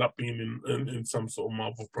surprised they end up being in some sort of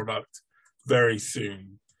Marvel product very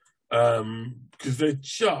soon, because their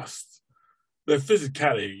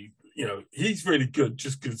physicality. You know, he's really good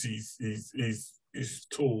just because he's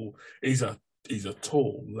tall. He's a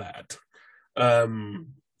tall lad,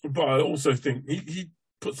 but I also think he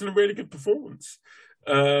puts in a really good performance.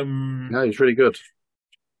 No, he's really good.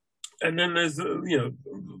 And then there's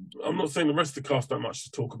I'm not saying the rest of the cast don't much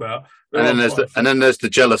to talk about. And then there's the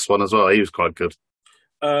jealous one as well. He was quite good.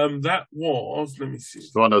 That was, let me see,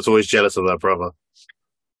 the one that was always jealous of their brother.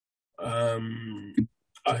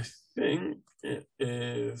 I think it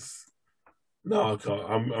is. No, I can't.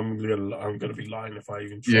 I'm gonna be lying if I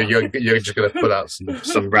even try. You're just gonna put out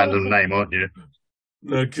some random name, aren't you?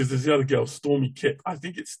 No, because there's the other girl, Stormy Kip. I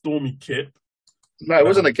think it's Stormy Kip. No, it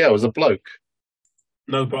wasn't a girl. It was a bloke.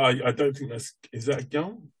 No, but I don't think is that a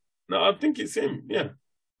girl? No, I think it's him. Yeah,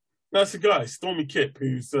 that's a guy, Stormy Kip,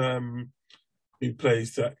 who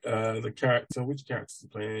plays that the character. Which character is he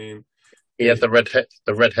playing? He had the red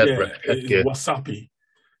headgear. Wasabi.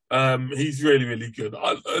 He's really, really good.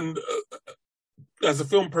 As the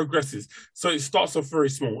film progresses, so it starts off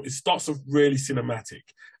very small. It starts off really cinematic,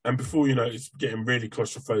 and before you know, it's getting really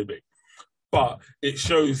claustrophobic. But it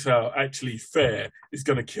shows how actually fair is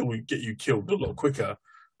going to get you killed a lot quicker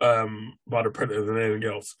by the predator than anything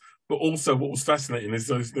else. But also, what was fascinating is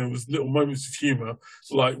there was little moments of humor,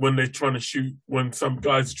 like when some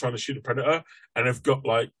guys are trying to shoot a predator, and they've got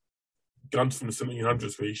like guns from the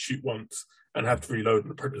 1700s where you shoot once and have to reload,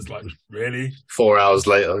 and the predator's like, really? 4 hours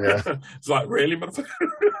later, yeah. It's like, really, motherfucker?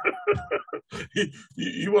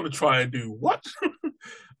 you want to try and do what?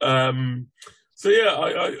 So yeah,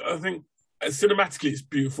 I think cinematically it's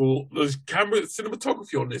beautiful. The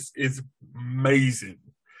cinematography on this is amazing,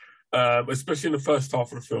 especially in the first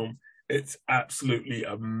half of the film. It's absolutely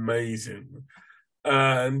amazing.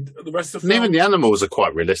 And the rest of the film, even the animals are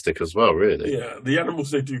quite realistic as well, really. Yeah, the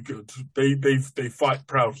animals, they do good. They fight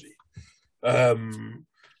proudly.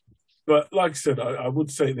 But like I said, I would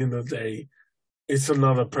say at the end of the day, it's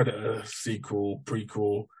another Predator sequel,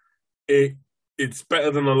 prequel. It's better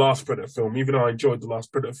than the last Predator film, even though I enjoyed the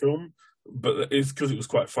last Predator film, but it's because it was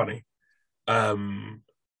quite funny.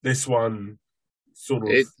 This one sort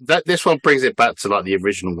of... This one brings it back to like the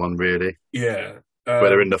original one, really. Yeah. Where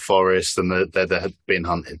they're in the forest and they're being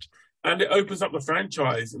hunted. And it opens up the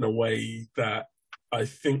franchise in a way that I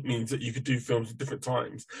think means that you could do films at different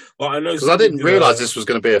times. Like, I know, because I didn't realise this was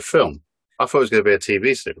going to be a film. I thought it was going to be a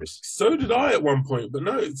TV series. So did I at one point, but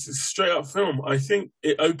no, it's a straight up film. I think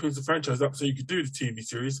it opens the franchise up so you could do the TV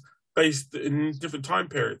series based in different time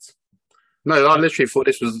periods. No, I literally thought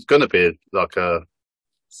this was going to be like a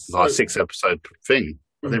 6-episode thing.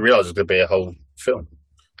 I didn't realise it was going to be a whole film.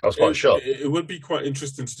 I was quite shocked. It would be quite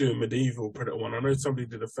interesting to do a medieval Predator one. I know somebody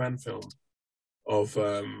did a fan film of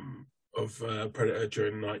Predator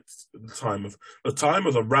during the time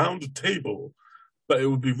of the round table, but it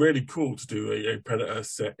would be really cool to do a Predator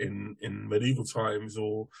set in medieval times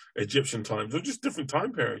or Egyptian times or just different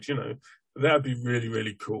time periods. You know, that'd be really,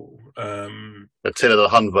 really cool. Attila the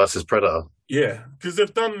Hun versus Predator. Yeah, because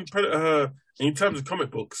they've done Predator in terms of comic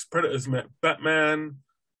books. Predator's met Batman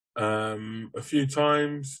a few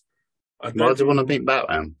times. Why do you want to meet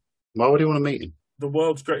Batman? Why would you want to meet him? The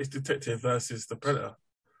world's greatest detective versus the Predator.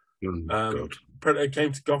 Predator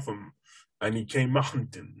came to Gotham and he came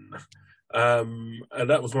hunting. And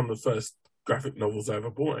that was one of the first graphic novels I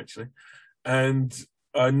ever bought, actually. And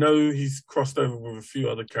I know he's crossed over with a few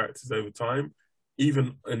other characters over time,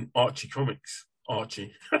 even in Archie comics.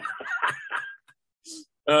 Archie.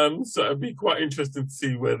 So it'd be quite interesting to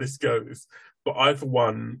see where this goes. But I, for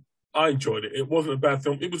one, I enjoyed it. It wasn't a bad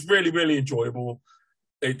film. It was really, really enjoyable.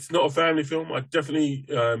 It's not a family film. I definitely,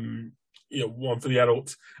 one for the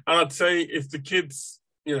adults. And I'd say if the kids,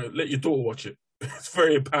 let your daughter watch it. It's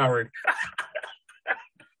very empowering.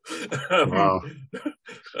 Wow.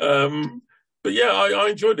 But yeah, I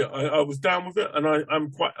enjoyed it. I was down with it, and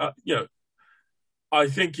I'm quite, I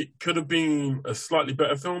think it could have been a slightly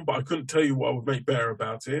better film, but I couldn't tell you what I would make better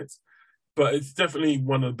about it. But it's definitely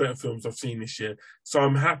one of the better films I've seen this year. So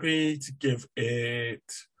I'm happy to give it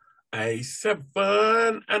a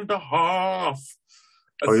 7.5.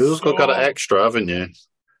 Oh, you also got an extra, haven't you?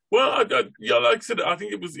 Well, like I said, I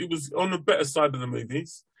think it was on the better side of the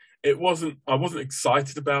movies. I wasn't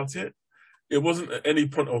excited about it. It wasn't at any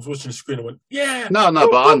point I was watching the screen and went, yeah. No,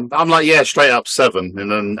 but I'm like, yeah, straight up 7.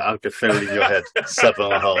 And then I could feel in your head,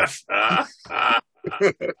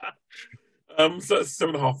 7.5. So that's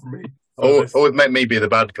 7.5 for me. Or make me be the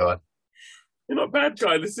bad guy. You're not a bad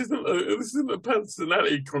guy. This isn't a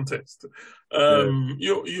personality contest. But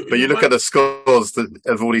you look at the scores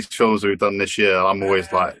of all these films we've done this year, I'm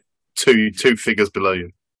always like two figures below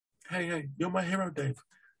you. Hey, you're my hero, Dave.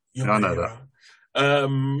 I know that.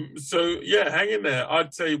 So yeah, hang in there.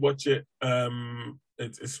 I'd say watch it.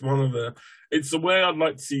 It's the way I'd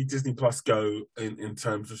like to see Disney Plus go in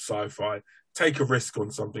terms of sci-fi. Take a risk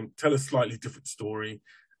on something, tell a slightly different story,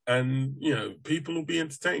 and people will be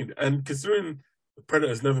entertained. And considering the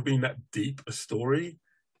Predator's never been that deep a story,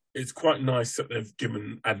 it's quite nice that they've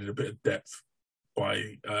added a bit of depth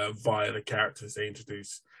via the characters they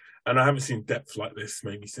introduce. And I haven't seen depth like this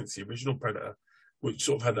maybe since the original Predator, which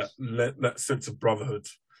sort of had that sense of brotherhood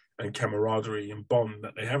and camaraderie and bond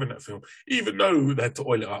that they have in that film, even though they had to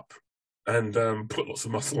oil it up and put lots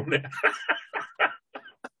of muscle on it.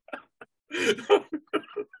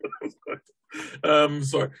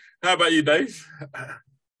 Sorry. How about you, Dave?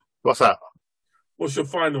 What's that? What's your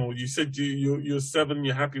final? You said you're 7.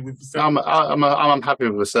 You're happy with the 7? I'm happy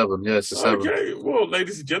with the 7. Yeah, it's a 7. Okay. Well,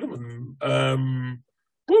 ladies and gentlemen,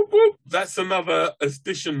 whoop, whoop. That's another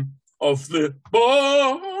edition of the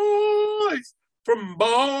boys from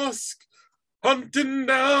Bossk hunting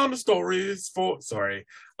down the stories for. Sorry.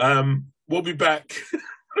 We'll be back.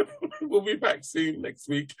 We'll be back soon next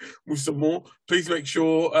week with some more. Please make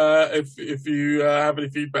sure if you have any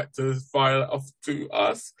feedback to fire off to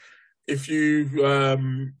us. If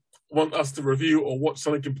you want us to review or watch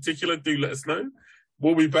something in particular, do let us know.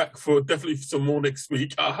 We'll be back for some more next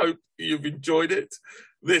week. I hope you've enjoyed it.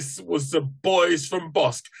 This was the boys from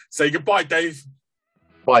Bossk. Say goodbye, Dave.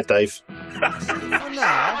 Bye, Dave. That's it for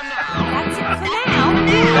now. That's it for now.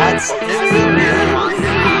 That's it for now.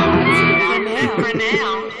 For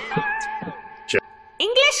now.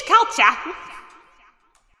 English culture.